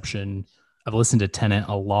and Inception. I've listened to Tenet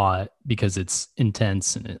a lot because it's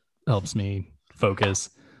intense and it helps me focus.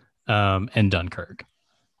 And Dunkirk,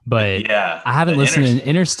 but Yeah, I haven't the listened to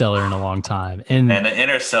Interstellar in a long time. And and the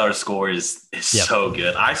Interstellar score is yep. so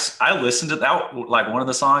good. I listened to that, like one of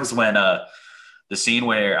the songs when the scene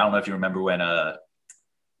where, I don't know if you remember when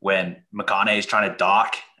McConaughey is trying to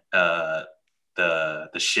dock uh the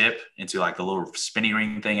ship into like the little spinning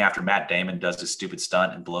ring thing after Matt Damon does his stupid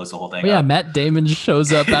stunt and blows the whole thing yeah, up. Matt Damon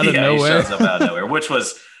shows up out of Yeah, nowhere. he shows up out of nowhere, which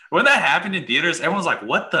was, when that happened in theaters, everyone's like,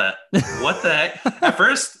 what the heck? At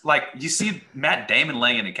first, like, you see Matt Damon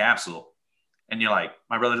laying in a capsule, and you're like,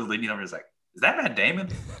 my brother leaning over is like, is that Matt Damon?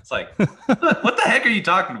 It's like, what the heck are you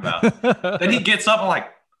talking about? Then he gets up and like,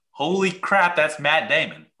 holy crap, that's Matt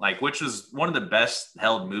Damon. Like, which was one of the best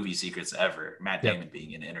held movie secrets ever. Matt Yep. Damon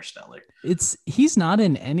being in Interstellar. He's not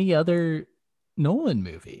in any other Nolan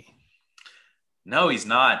movie. No, he's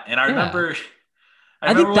not. And I Yeah. remember,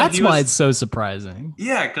 I think when that's he why was- it's so surprising.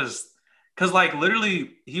 Yeah, because like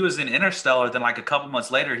literally he was in Interstellar, then like a couple months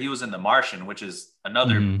later he was in The Martian, which is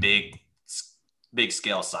another Mhm. big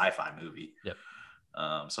scale sci-fi movie. Yep.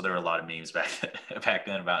 So there were a lot of memes back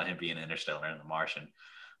then about him being in Interstellar and The Martian.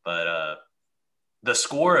 But the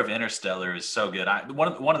score of Interstellar is so good. One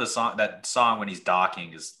of the that song when he's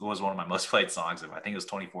docking was one of my most played songs of, I think it was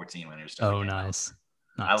 2014 when Interstellar. Oh, came out. nice.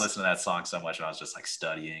 I listened to that song so much when I was just like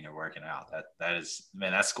studying or working out. That is,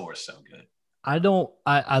 man, that score is so good.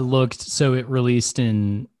 I looked, so it released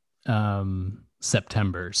in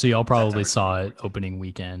September. So y'all probably saw it opening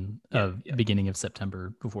weekend of beginning of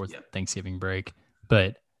September before Thanksgiving break.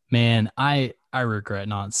 But man, I regret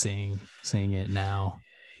not seeing it now.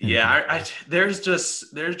 Yeah, there's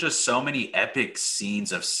just so many epic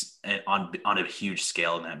scenes on a huge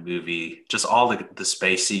scale in that movie. Just all the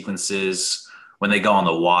space sequences when they go on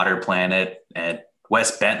the water planet and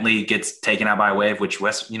Wes Bentley gets taken out by a wave, which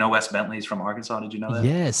Wes Bentley's from Arkansas. Did you know that?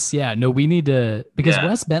 Yes. Yeah. No, we need to, because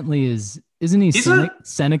Wes Bentley isn't he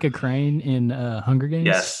Seneca Crane in Hunger Games?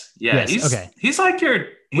 Yes. Yeah. Yes. He's like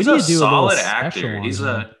he's a solid actor. He's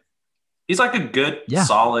like a good,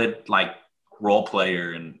 solid, like, role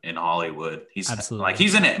player in Hollywood. He's absolutely, like,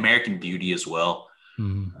 he's in American Beauty as well.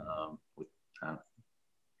 Mm-hmm. With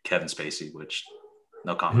Kevin Spacey, which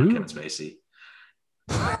no comment on Kevin Spacey.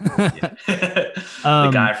 The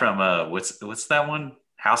guy from what's that one?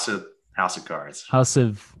 House of Cards.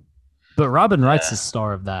 But Robin Wright's the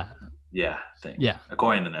star of that. Yeah,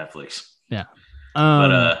 according to Netflix. Yeah.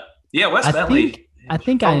 But Wes Bentley. I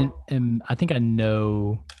think I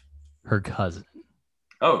know her cousin.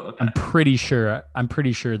 Oh, okay. I'm pretty sure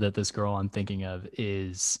that this girl I'm thinking of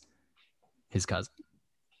is his cousin.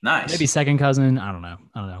 Nice. Maybe second cousin. I don't know.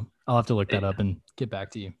 I'll have to look that up and get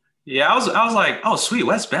back to you. Yeah, I was like, oh, sweet.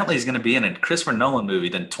 Wes Bentley is going to be in a Christopher Nolan movie.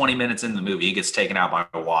 Then 20 minutes into the movie, he gets taken out by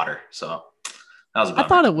water. So that was a bummer. I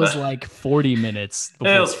thought it was like 40 minutes.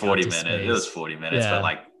 It was 40 minutes. It was 40 minutes, yeah.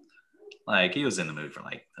 But like he was in the movie for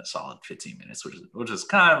like a solid 15 minutes, which is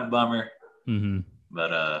kind of a bummer. Mm-hmm.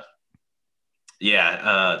 But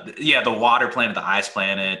the water planet, the ice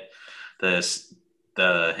planet,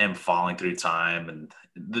 the him falling through time, and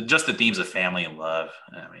just the themes of family and love.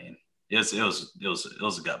 I mean, it was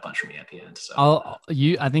a gut punch for me at the end. So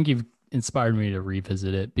I think you've inspired me to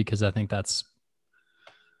revisit it, because I think that's,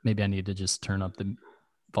 maybe I need to just turn up the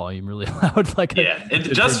volume really loud.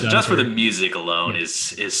 Just for the music alone is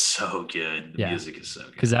so good. The music is so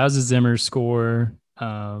good. Because that was a Zimmer score.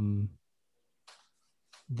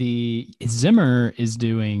 The Zimmer is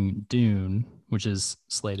doing Dune, which is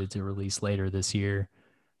slated to release later this year,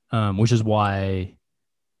 which is why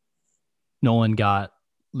Nolan got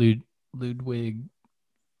Ludwig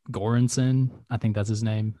Göransson, I think that's his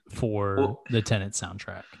name, for the Tenet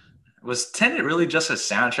soundtrack. Was Tenet really just a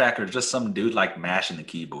soundtrack, or just some dude like mashing the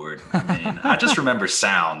keyboard? I mean, I just remember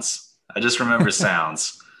sounds.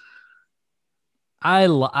 I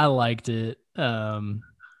liked it.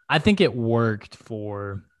 I think it worked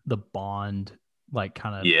for the Bond, like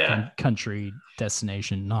kind of country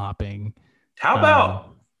destination hopping. How about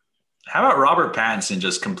Robert Pattinson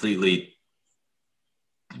just completely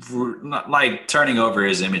like turning over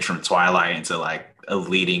his image from Twilight into like a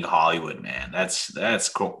leading Hollywood man? That's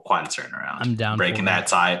quite a turnaround. I'm down breaking that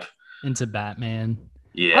type into Batman.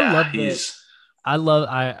 Yeah,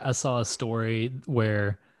 I saw a story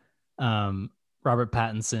where Robert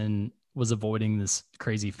Pattinson was avoiding this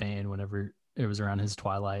crazy fan whenever it was around his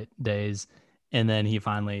Twilight days, and then he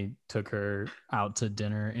finally took her out to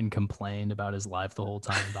dinner and complained about his life the whole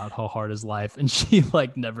time, about how hard his life, and she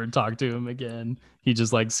like never talked to him again. He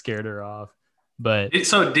just like scared her off. But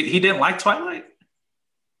He didn't like Twilight?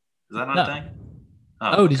 Is that not a thing?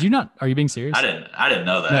 Oh, did you not? Are you being serious? I didn't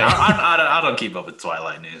know that. No. I don't keep up with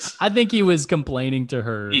Twilight news. I think he was complaining to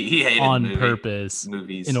her He hated on purpose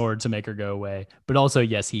movies in order to make her go away. But also,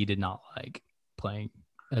 yes, he did not like playing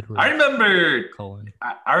Edward. I remember Cullen.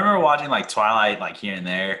 I remember watching like Twilight like here and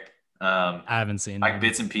there. I haven't seen like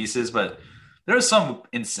bits and pieces, but there was some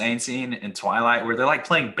insane scene in Twilight where they're like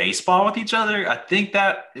playing baseball with each other. I think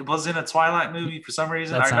that it was in a Twilight movie for some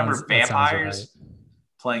reason. I remember vampires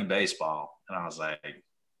playing baseball, and I was like,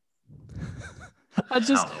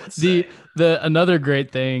 another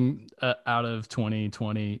great thing out of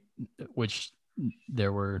 2020, which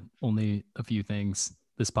there were only a few things,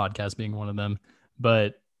 this podcast being one of them,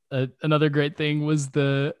 but another great thing was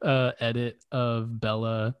the edit of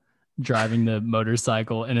Bella driving the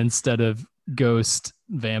motorcycle, and instead of ghost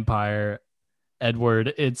vampire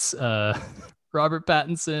Edward, it's Robert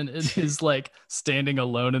Pattinson and his like standing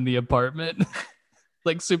alone in the apartment,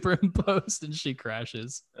 like superimposed, and she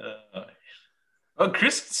crashes. Well,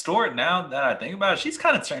 Kristen Stewart, now that I think about it, she's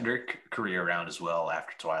kind of turned her career around as well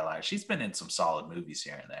after Twilight. She's been in some solid movies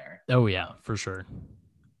here and there. Oh yeah, for sure.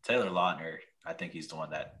 Taylor Lautner, I think he's the one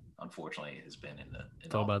that unfortunately has been in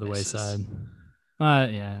fell by the wayside.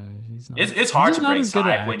 Yeah, it's hard to break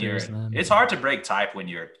type when you're. It's hard to break type when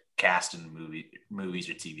you're casting movies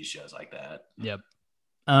or TV shows like that. Yep.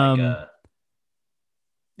 Like,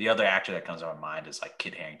 the other actor that comes to my mind is like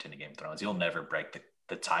Kit Harington in Game of Thrones. He'll never break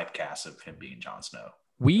the typecast of him being Jon Snow.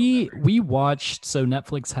 We watched. So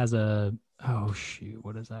Netflix has a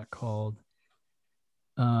what is that called?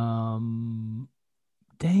 Dang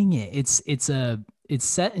it! It's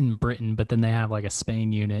set in Britain, but then they have like a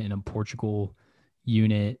Spain unit and a Portugal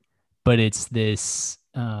unit, but it's this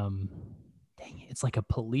it's like a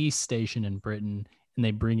police station in Britain, and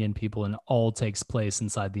they bring in people, and it all takes place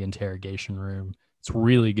inside the interrogation room. It's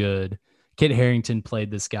really good. Kit Harington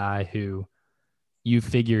played this guy who you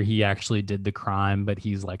figure he actually did the crime, but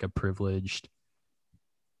he's like a privileged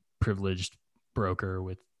broker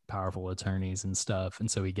with powerful attorneys and stuff,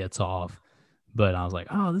 and so he gets off. But I was like,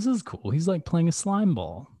 oh, this is cool. He's like playing a slime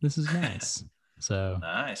ball. This is nice. So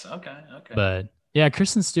nice. Okay. But yeah,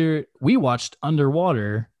 Kristen Stewart, we watched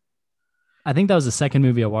Underwater. I think that was the second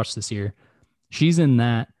movie I watched this year. She's in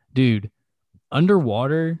that. Dude,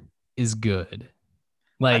 Underwater is good.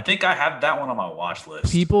 Like, I think I have that one on my watch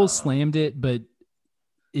list. People slammed it, but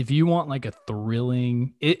if you want like a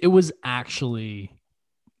thrilling, it actually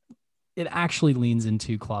leans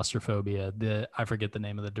into claustrophobia. I forget the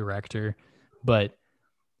name of the director, but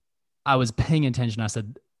I was paying attention. I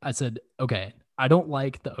said, okay, I don't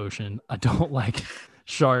like the ocean. I don't like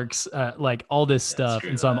sharks, like all this stuff.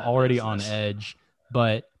 And so I'm already on edge.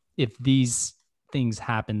 But if these things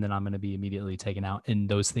happen, then I'm going to be immediately taken out. And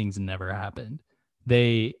those things never happened.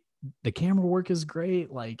 The camera work is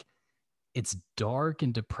great. Like, it's dark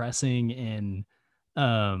and depressing, and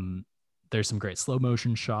there's some great slow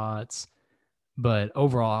motion shots. But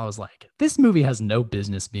overall, I was like, this movie has no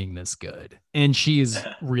business being this good. And she is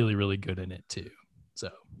really, really good in it too. So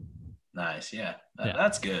nice. Yeah.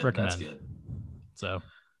 That's good. Recommend. That's good. So,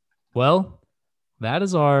 well,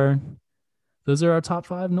 those are our top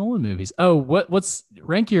 5 Nolan movies. Oh, what's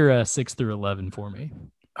rank your 6 through 11 for me?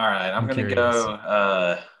 All right. I'm going to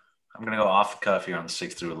go off the cuff here on the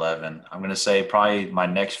 6 through 11. I'm going to say probably my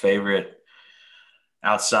next favorite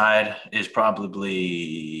outside is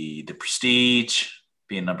probably The Prestige,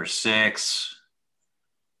 being number 6.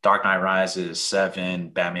 Dark Knight Rises 7.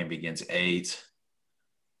 Batman Begins 8.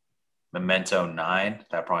 Memento 9.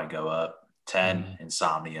 That'd probably go up. 10.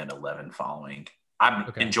 Insomnia, and 11 Following.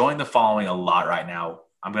 I'm enjoying The Following a lot right now.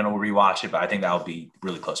 I'm going to rewatch it, but I think that'll be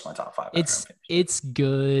really close to my top 5. It's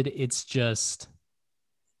good. It's just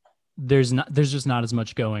there's just not as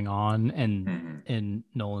much going on, and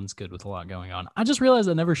Nolan's good with a lot going on. I just realized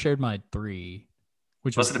I never shared my 3,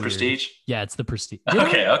 which was it The Prestige? Yeah, it's The Prestige.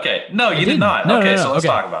 Okay. No, you did not. No, okay, so let's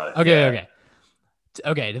talk about it.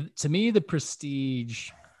 Okay. To me, The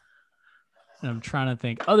Prestige, and I'm trying to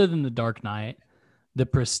think, other than The Dark Knight, The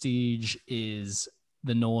Prestige is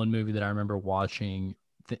the Nolan movie that I remember watching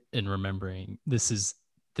and remembering. This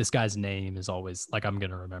guy's name is always like, I'm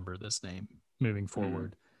going to remember this name moving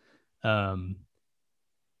forward. I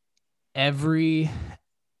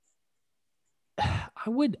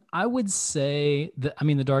would say that,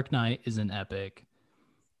 The Dark Knight is an epic.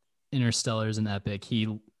 Interstellar is an epic.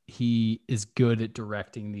 He is good at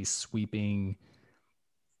directing these sweeping,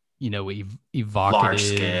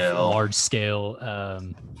 evocative, large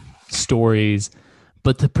scale stories.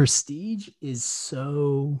 But The Prestige is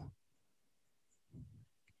so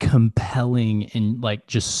compelling and like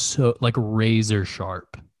just so like razor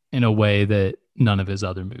sharp in a way that none of his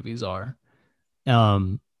other movies are.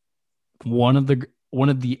 Um, one of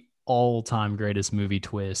the all-time greatest movie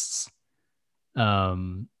twists.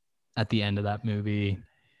 At the end of that movie,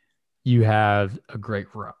 you have a great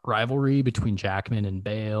rivalry between Jackman and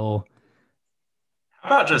Bale.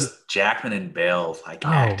 How about just Jackman and Bale like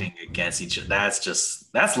acting against each other?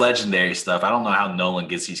 That's legendary stuff. I don't know how Nolan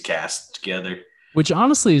gets these casts together. Which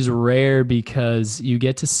honestly is rare because you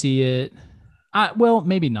get to see it. Well,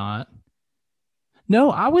 maybe not.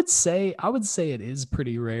 No, I would say it is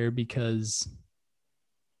pretty rare because,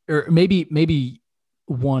 or maybe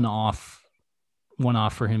one off, one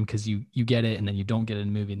off for him because you get it and then you don't get it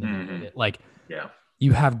in the movie and then you get it. Like Yeah.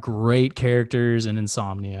 you have great characters in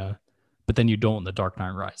Insomnia, but then you don't in The Dark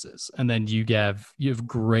Knight Rises, and then you have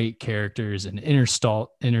great characters in Interstellar,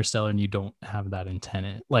 and you don't have that in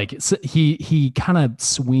Tenet. Like he kind of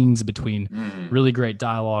swings between really great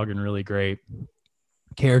dialogue and really great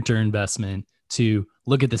character investment to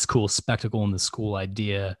look at this cool spectacle and this cool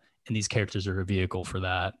idea, and these characters are a vehicle for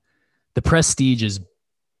that. The Prestige is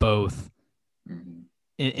both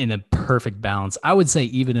in a perfect balance. I would say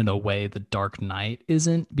even in a way The Dark Knight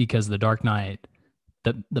isn't, because The Dark Knight,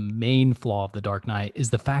 the main flaw of The Dark Knight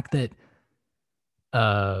is the fact that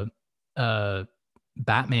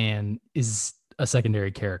Batman is a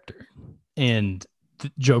secondary character and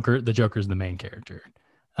the Joker is the main character.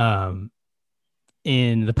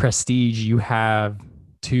 In The Prestige, you have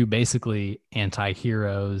two basically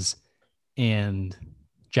anti-heroes, and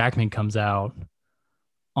Jackman comes out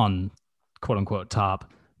on quote unquote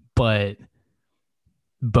top, but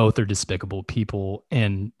both are despicable people,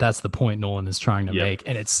 and that's the point Nolan is trying to make.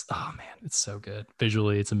 And it's, oh man, it's so good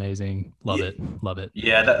visually. It's amazing. Love it.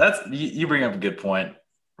 Yeah, that's you bring up a good point.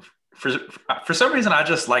 For some reason, I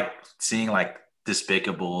just like seeing like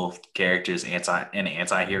despicable characters,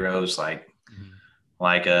 anti-heroes, like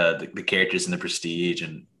the characters in The Prestige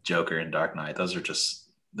and Joker and Dark Knight. Those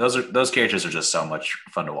characters are just so much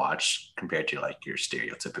fun to watch compared to like your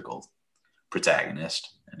stereotypical protagonist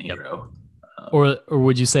and hero. Or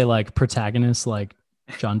would you say like protagonist, like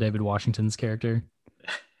John David Washington's character?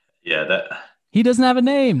 Yeah, that he doesn't have a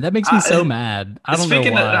name. That makes me so mad. I don't know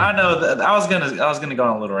why. I know that I was gonna go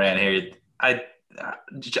on a little rant here. I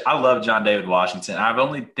love John David Washington.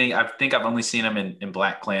 I think I've only seen him in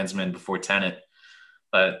Black Klansman before Tenet,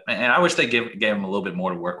 and I wish they gave him a little bit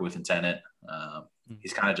more to work with in Tenet.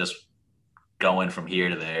 He's kind of just going from here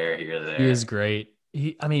to there. He is great.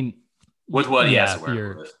 With what he has to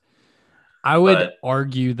work with. I would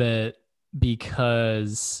argue that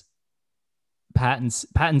because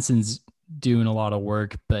Pattinson's doing a lot of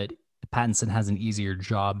work, but Pattinson has an easier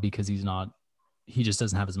job because he just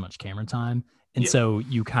doesn't have as much camera time. And so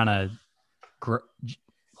you kind of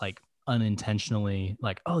like unintentionally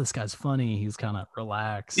like, oh, this guy's funny. He's kind of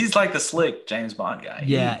relaxed. He's like the slick James Bond guy.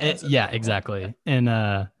 Yeah. Exactly. And,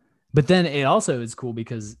 but then it also is cool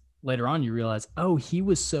because later on you realize, oh, he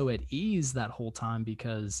was so at ease that whole time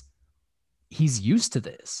because he's used to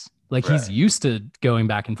this. Like he's used to going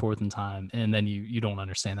back and forth in time. And then you don't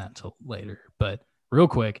understand that until later. But real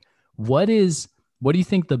quick, what do you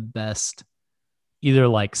think the best either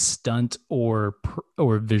like stunt or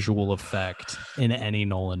visual effect in any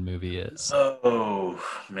Nolan movie is? Oh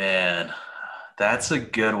man, that's a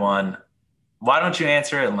good one. Why don't you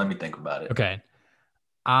answer it and let me think about it? Okay.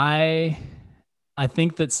 I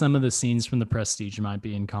think that some of the scenes from The Prestige might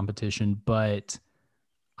be in competition, but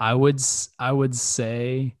I would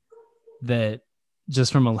say that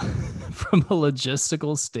just from a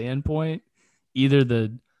logistical standpoint, either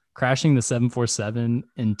the crashing the 747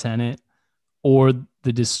 in Tenet or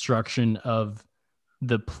the destruction of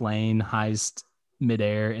the plane heist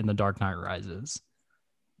midair in The Dark Knight Rises.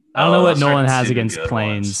 I don't know what Nolan has against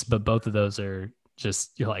planes, but both of those are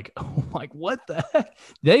just, you're like, oh, like what the heck?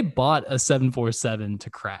 They bought a 747 to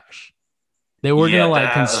crash. They were gonna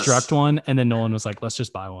like construct one, and then Nolan was like, "Let's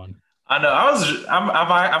just buy one." I know. I'm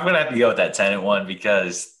gonna have to go with that Tenet one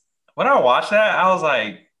because when I watched that, I was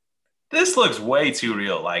like, "This looks way too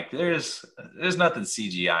real. Like, there's nothing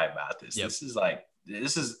CGI about this. Yep.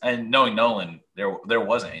 This is." And knowing Nolan, there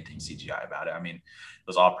wasn't anything CGI about it. I mean, it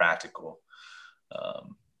was all practical.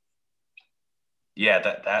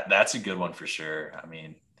 That's a good one for sure. I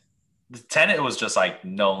mean, the Tenet was just like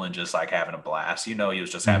Nolan just like having a blast. He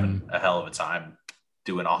was just having a hell of a time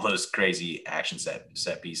doing all those crazy action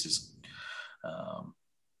set pieces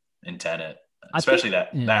in Tenet. Especially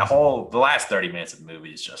the last 30 minutes of the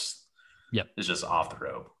movie is just off the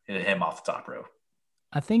rope. Hit him off the top rope.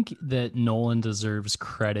 I think that Nolan deserves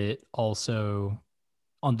credit also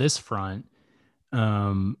on this front.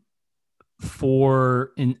 Um,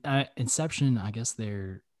 for Inception, I guess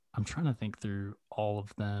I'm trying to think through all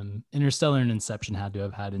of them. Interstellar and Inception had to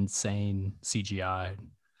have had insane CGI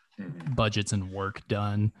budgets and work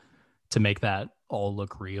done to make that all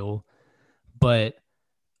look real. But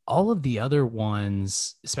all of the other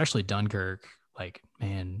ones, especially Dunkirk, like,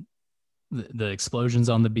 man, the explosions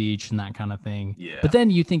on the beach and that kind of thing. Yeah. But then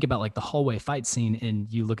you think about like the hallway fight scene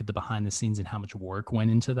and you look at the behind the scenes and how much work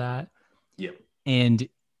went into that. Yep. And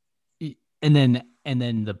then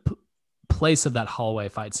the place of that hallway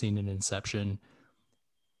fight scene in Inception,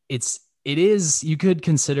 it is, you could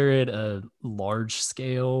consider it a large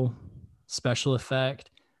scale special effect,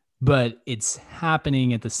 but it's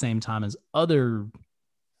happening at the same time as other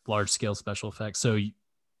large scale special effects. So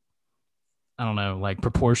I don't know, like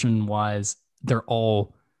proportion wise, they're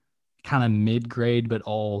all kind of mid-grade, but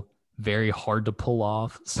all very hard to pull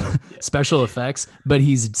off special effects. But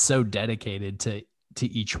he's so dedicated to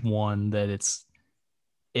each one that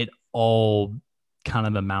it all kind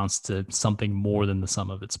of amounts to something more than the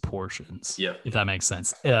sum of its portions. Yeah, if that makes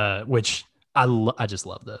sense. Which I just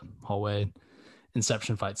love the hallway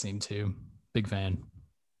Inception fight scene too. Big fan.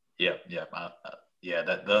 Yeah.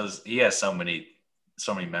 That does. He has so many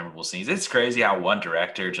memorable scenes. It's crazy how one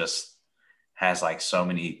director just has like so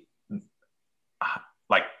many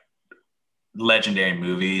like legendary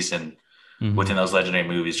movies, and within those legendary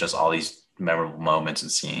movies, just all these memorable moments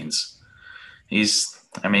and scenes. He's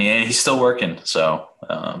still working. So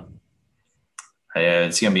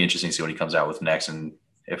it's going to be interesting to see what he comes out with next, and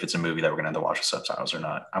if it's a movie that we're going to have to watch with subtitles or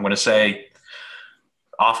not. I'm going to say,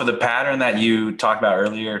 off of the pattern that you talked about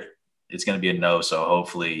earlier, it's going to be a no. So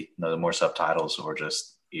hopefully no more subtitles or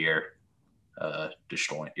just eardrum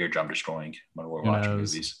destroying when we're watching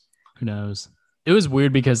movies. Who knows? It was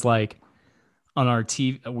weird because like on our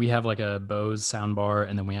TV, we have like a Bose soundbar,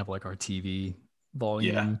 and then we have like our TV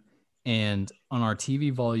volume. Yeah. And on our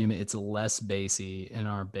TV volume, it's less bassy. In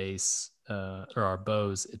our bass or our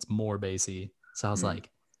Bose, it's more bassy. So I was like,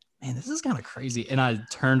 man, this is kind of crazy. And I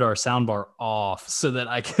turned our soundbar off so that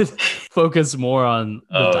I could focus more on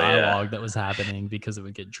the dialogue that was happening, because it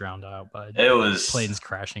would get drowned out by planes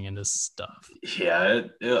crashing into stuff. Yeah,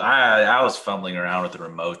 I was fumbling around with the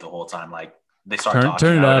remote the whole time. Like, they start talking.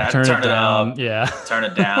 Turn it up, turn it down. Yeah. Turn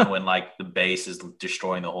it down when like the bass is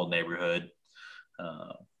destroying the whole neighborhood.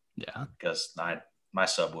 Yeah. Because my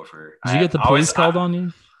subwoofer. Did you get the police called on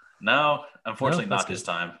you? No, unfortunately not this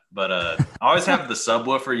time. But I always have the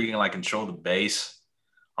subwoofer. You can like control the bass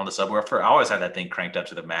on the subwoofer. I always have that thing cranked up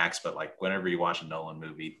to the max. But like whenever you watch a Nolan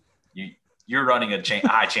movie, you're running a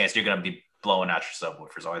high chance you're going to be blowing out your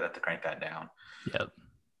subwoofers. I always have to crank that down.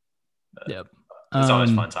 Yep. It's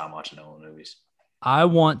always fun time watching Nolan movies. I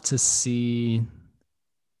want to see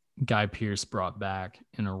Guy Pearce brought back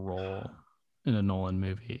in a role in a Nolan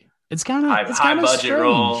movie. It's kind of high budget strange.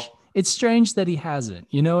 Role. It's strange that he hasn't.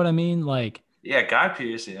 You know what I mean? Like, yeah, Guy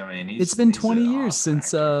Pearce. I mean, it's been 20 years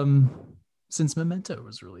since Memento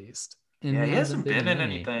was released. And he hasn't been in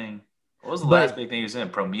anything. What was the last big thing he was in?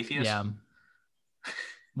 Prometheus. Yeah.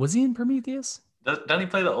 Was he in Prometheus? Doesn't he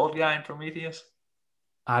play the old guy in Prometheus?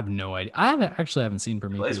 I have no idea. I haven't seen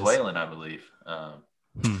Prometheus. He plays Waylon, I believe.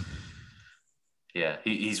 Yeah,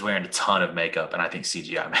 he's wearing a ton of makeup, and I think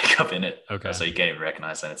CGI makeup in it. Okay. So you can't even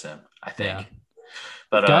recognize that it's him, I think. Yeah.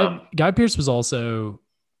 But Guy Pearce was also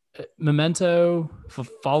Memento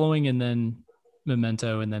following, and then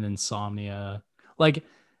Memento, and then Insomnia. Like,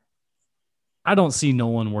 I don't see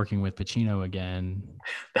Nolan working with Pacino again.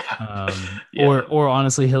 Or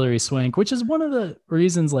honestly, Hilary Swank, which is one of the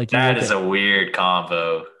reasons like that is a weird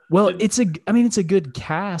combo. Well, it's a good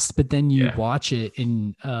cast, but then you watch it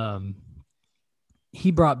and he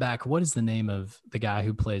brought back, what is the name of the guy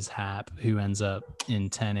who plays Hap, who ends up in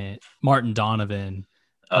Tenet? Martin Donovan.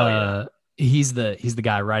 He's the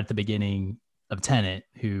guy right at the beginning of Tenet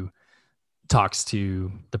who talks to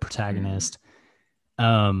the protagonist.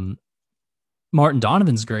 Martin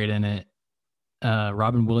Donovan's great in it.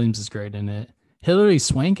 Robin Williams is great in it. Hilary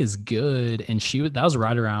Swank is good, and that was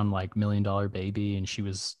right around like $1 Million Baby, and she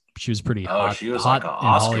was pretty hot. She was hot like an in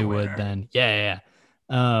Oscar Hollywood winner. then. Yeah.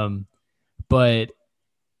 But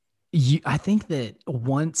I think that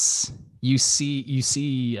once you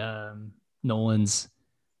see Nolan's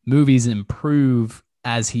movies improve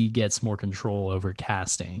as he gets more control over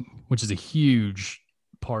casting, which is a huge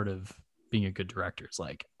part of being a good director. It's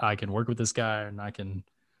like, I can work with this guy, and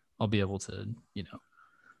I'll be able to,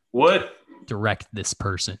 direct this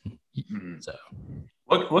person. So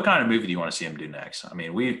what kind of movie do you want to see him do next? I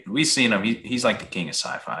mean, we've seen him. He's like the king of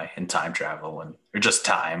sci-fi and time travel or just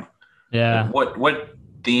time. Yeah. What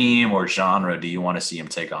theme or genre do you want to see him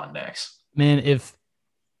take on next? Man, if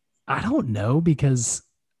I don't know because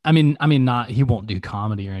not he won't do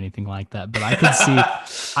comedy or anything like that, but I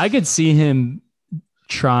could see him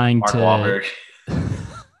trying Mark to Wahlberg.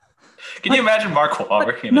 Can you imagine Mark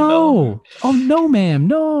Wahlberg in a Nolan movie? no. Oh no, ma'am,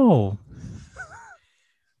 no.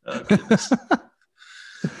 Oh goodness.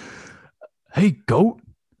 Hey, goat,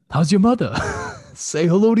 how's your mother? Say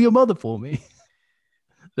hello to your mother for me.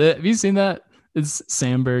 Have you seen that? It's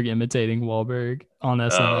Sandberg imitating Wahlberg on Oh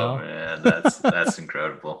SNL. man, that's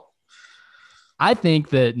incredible. I think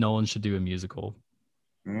that Nolan should do a musical.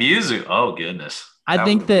 Music. Oh goodness. I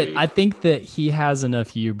think that he has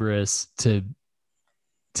enough hubris to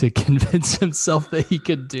convince himself that he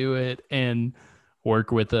could do it and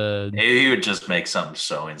work with a He would just make something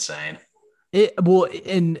so insane. it well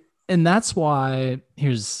and that's why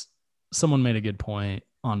here's someone made a good point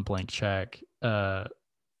on Blank Check.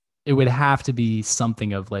 It would have to be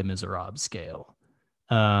something of Les Miserables scale.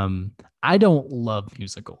 I don't love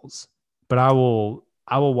musicals, but I will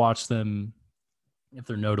watch them if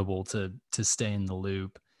they're notable to stay in the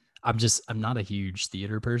loop. I'm not a huge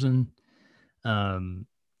theater person.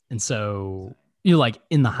 And so like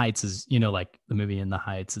In the Heights is, like the movie In the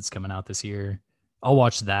Heights, it's coming out this year. I'll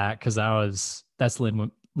watch that because that's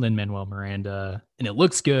Lin-Manuel Miranda, and it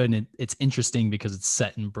looks good, and it's interesting because it's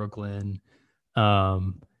set in Brooklyn.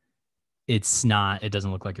 It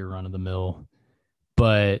doesn't look like a run of the mill,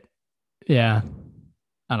 but yeah,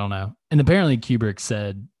 I don't know. And apparently Kubrick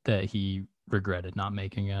said that he regretted not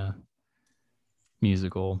making a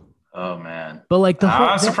musical. Oh man. But like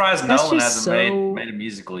I'm surprised Nolan hasn't so, made a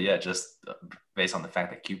musical yet, just based on the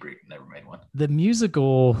fact that Kubrick never made one. The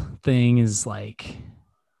musical thing is like,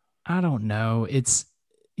 I don't know. It's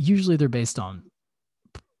usually they're based on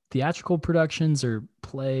theatrical productions or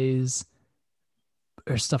plays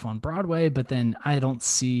or stuff on Broadway, but then I don't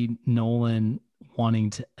see Nolan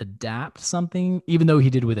wanting to adapt something, even though he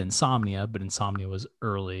did with Insomnia, but Insomnia was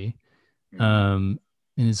early in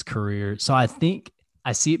his career. So I think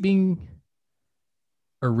I see it being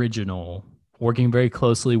original, working very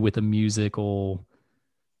closely with a musical,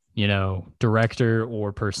 director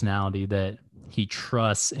or personality that he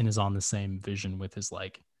trusts and is on the same vision with his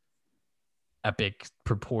like epic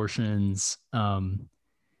proportions.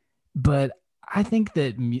 But I think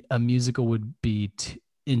that a musical would be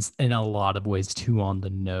in a lot of ways too on the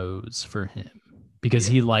nose for him because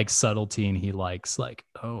he likes subtlety and he likes like,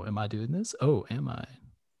 oh, am I doing this? Oh, am I?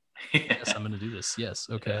 Yes, I'm going to do this. Yes.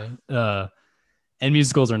 Okay. And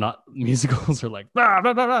musicals are like, bah,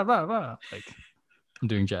 bah, bah, bah, bah, bah. Like I'm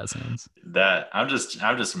doing jazz hands. I'm just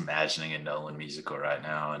imagining a Nolan musical right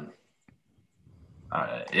now, and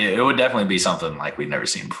it would definitely be something like we've never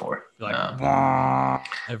seen before. Like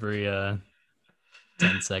every 10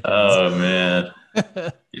 seconds. Oh man.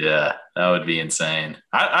 Yeah, that would be insane.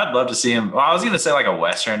 I'd love to see him. Well, I was gonna say like a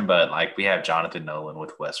Western, but like we have Jonathan Nolan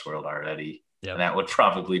with Westworld already. Yep. And that would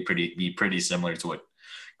probably be pretty similar to what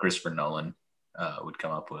Christopher Nolan would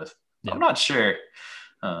come up with. Yep. I'm not sure.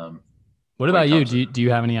 What about you? Do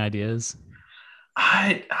you have any ideas?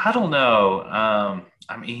 I don't know.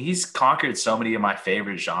 I mean, he's conquered so many of my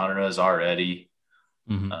favorite genres already.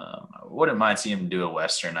 Mm-hmm. I wouldn't mind seeing him do a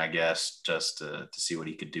Western, I guess, just to see what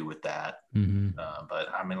he could do with that. Mm-hmm. But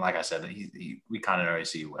I mean, like I said, we kind of already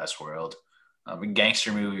see Westworld. A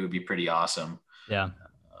gangster movie would be pretty awesome. Yeah.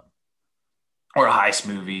 Or a heist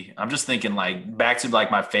movie. I'm just thinking like back to like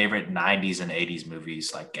my favorite 90s and 80s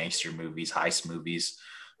movies, like gangster movies, heist movies.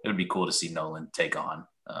 It would be cool to see Nolan take on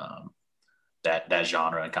that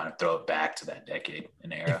genre and kind of throw it back to that decade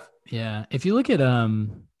and era. If you look at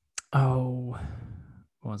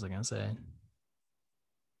what was I gonna say?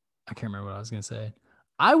 I can't remember what I was gonna say.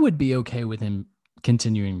 I would be okay with him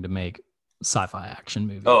continuing to make sci-fi action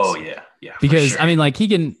movies. Oh yeah, because sure. I mean, like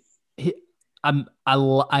I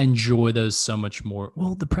enjoy those so much more.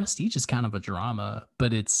 Well, The Prestige is kind of a drama,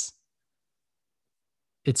 but it's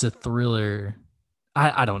a thriller.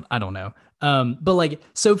 I don't know. But like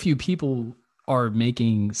so few people are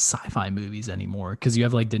making sci-fi movies anymore because you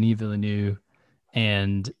have like Denis Villeneuve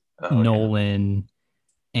and Nolan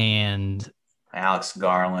and Alex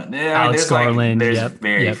Garland. Yeah, Alex Garland. There's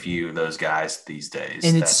very few of those guys these days.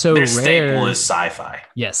 And it's so their rare. Staple is sci-fi.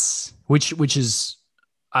 Yes, which is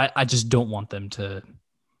I just don't want them to,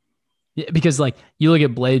 because like you look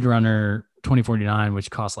at Blade Runner 2049, which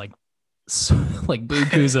costs like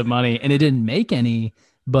bukus of money, and it didn't make any,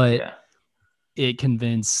 but it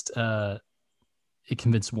convinced Warner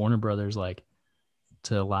Brothers like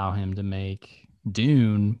to allow him to make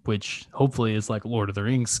Dune, which hopefully is like Lord of the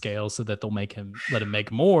Rings scale, so that they'll let him make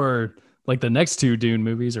more like the next 2 Dune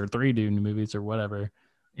movies or 3 Dune movies or whatever.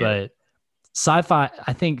 Yeah. But Sci-fi,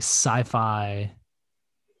 I think sci-fi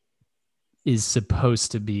is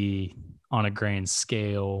supposed to be on a grand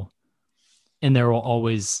scale, and there will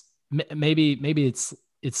always maybe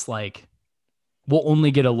it's like we'll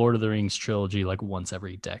only get a Lord of the Rings trilogy like once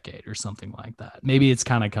every decade or something like that. Maybe it's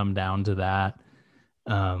kind of come down to that.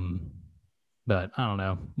 But I don't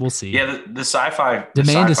know. We'll see. Yeah, the sci-fi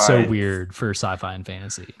Demand the is so sci-fi, weird for sci-fi and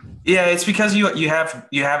fantasy. Yeah, it's because you have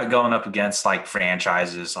it going up against like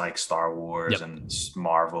franchises like Star Wars Yep. and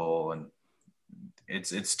Marvel, and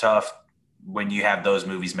it's tough when you have those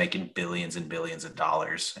movies making billions and billions of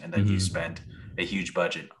dollars, and then you spend a huge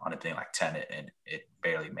budget on a thing like Tenet, and it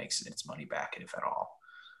barely makes its money back, if at all.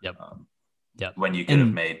 Yep. Yep. When you could have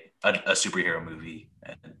made a superhero movie,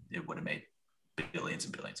 and it would have made billions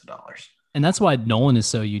and billions of dollars. And that's why Nolan is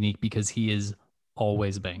so unique, because he is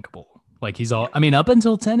always bankable. Like I mean, up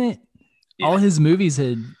until Tenet, all his movies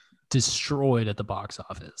had destroyed at the box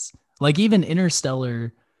office. Like even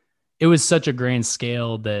Interstellar, it was such a grand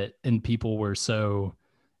scale and people were so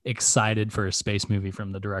excited for a space movie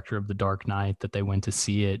from the director of The Dark Knight that they went to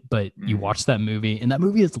see it. But you watch that movie, and that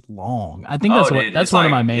movie is long. I think that's one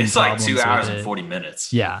of my main problems. It's like 2 hours and 40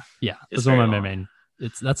 minutes. Yeah. That's one of my main.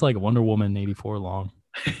 That's like Wonder Woman 84 long.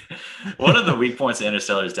 One of the weak points of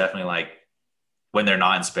Interstellar is definitely like when they're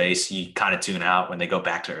not in space, you kind of tune out. When they go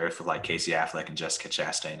back to Earth with like Casey Affleck and Jessica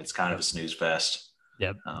Chastain, it's kind of a snooze fest.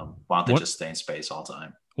 Yep. Why don't they just stay in space all the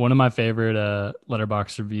time? One of my favorite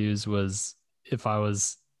Letterboxd reviews was, if I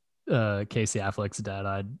was Casey Affleck's dad,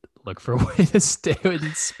 I'd look for a way to stay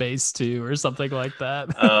in space too, or something like that.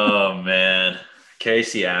 Oh man,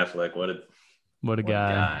 Casey Affleck, what a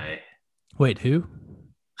guy. Wait, who?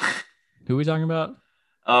 Who are we talking about?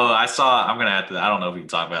 Oh, I'm gonna have to. I don't know if we can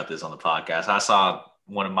talk about this on the podcast. I saw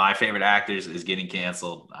one of my favorite actors is getting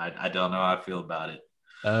canceled. I don't know how I feel about it.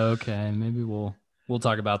 Okay, maybe we'll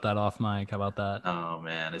talk about that off mic. How about that? Oh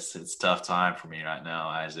man, it's a tough time for me right now,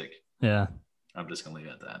 Isaac. Yeah, I'm just gonna leave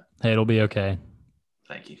it at that. Hey, it'll be okay.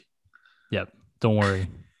 Thank you. Yep, don't worry.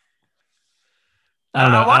 I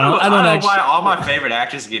don't know why all my favorite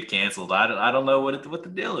actors get canceled. I don't know what the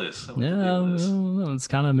deal is. It's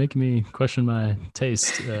kind of making me question my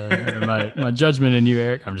taste, my judgment in you,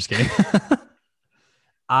 Eric. I'm just kidding.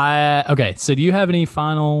 Okay. So, do you have any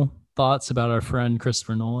final thoughts about our friend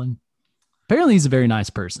Christopher Nolan? Apparently, he's a very nice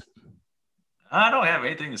person. I don't have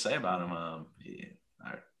anything to say about him.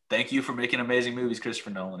 Thank you for making amazing movies,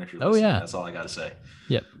 Christopher Nolan. If you're listening, that's all I got to say.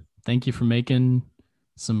 Yep. Thank you for making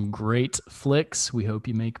some great flicks. We hope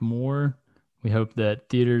you make more. We hope that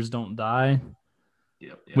theaters don't die.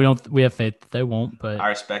 Yep. We have faith that they won't, but I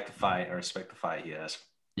respect the fight. Yes.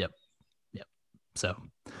 Yep. So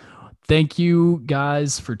thank you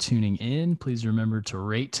guys for tuning in. Please remember to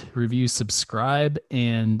rate, review, subscribe.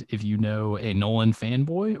 And if you know a Nolan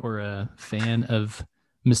fanboy or a fan of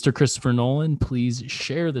Mr. Christopher Nolan, please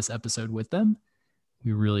share this episode with them.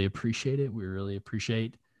 We really appreciate it. We really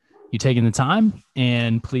appreciate you taking the time,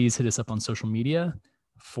 and please hit us up on social media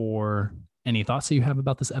for any thoughts that you have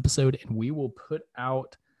about this episode. And we will put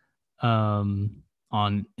out on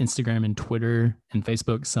Instagram and Twitter and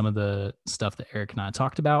Facebook some of the stuff that Eric and I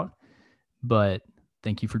talked about. But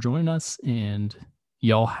thank you for joining us, and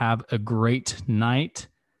y'all have a great night,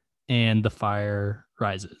 and the fire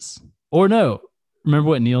rises. Or no, remember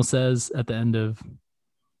what Neil says at the end of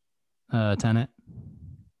Tenet?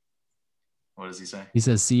 What does he say? He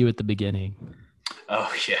says, "See you at the beginning."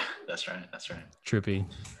 Oh yeah, that's right. Trippy.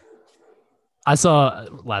 I saw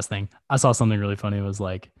something really funny. It was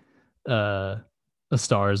like A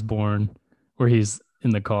Star Is Born, where he's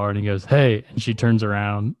in the car and he goes, "Hey," and she turns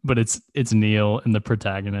around, but it's Neil and the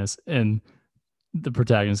protagonist, and the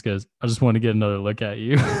protagonist goes, "I just want to get another look at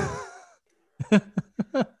you."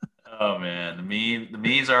 Oh man, the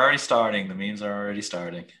memes are already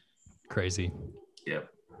starting. Crazy. Yep.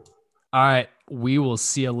 All right, we will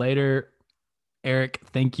see you later. Eric,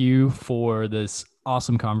 thank you for this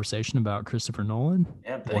awesome conversation about Christopher Nolan.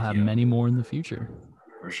 Yeah, we'll have many more in the future.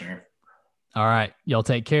 For sure. All right, y'all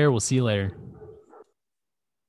take care. We'll see you later.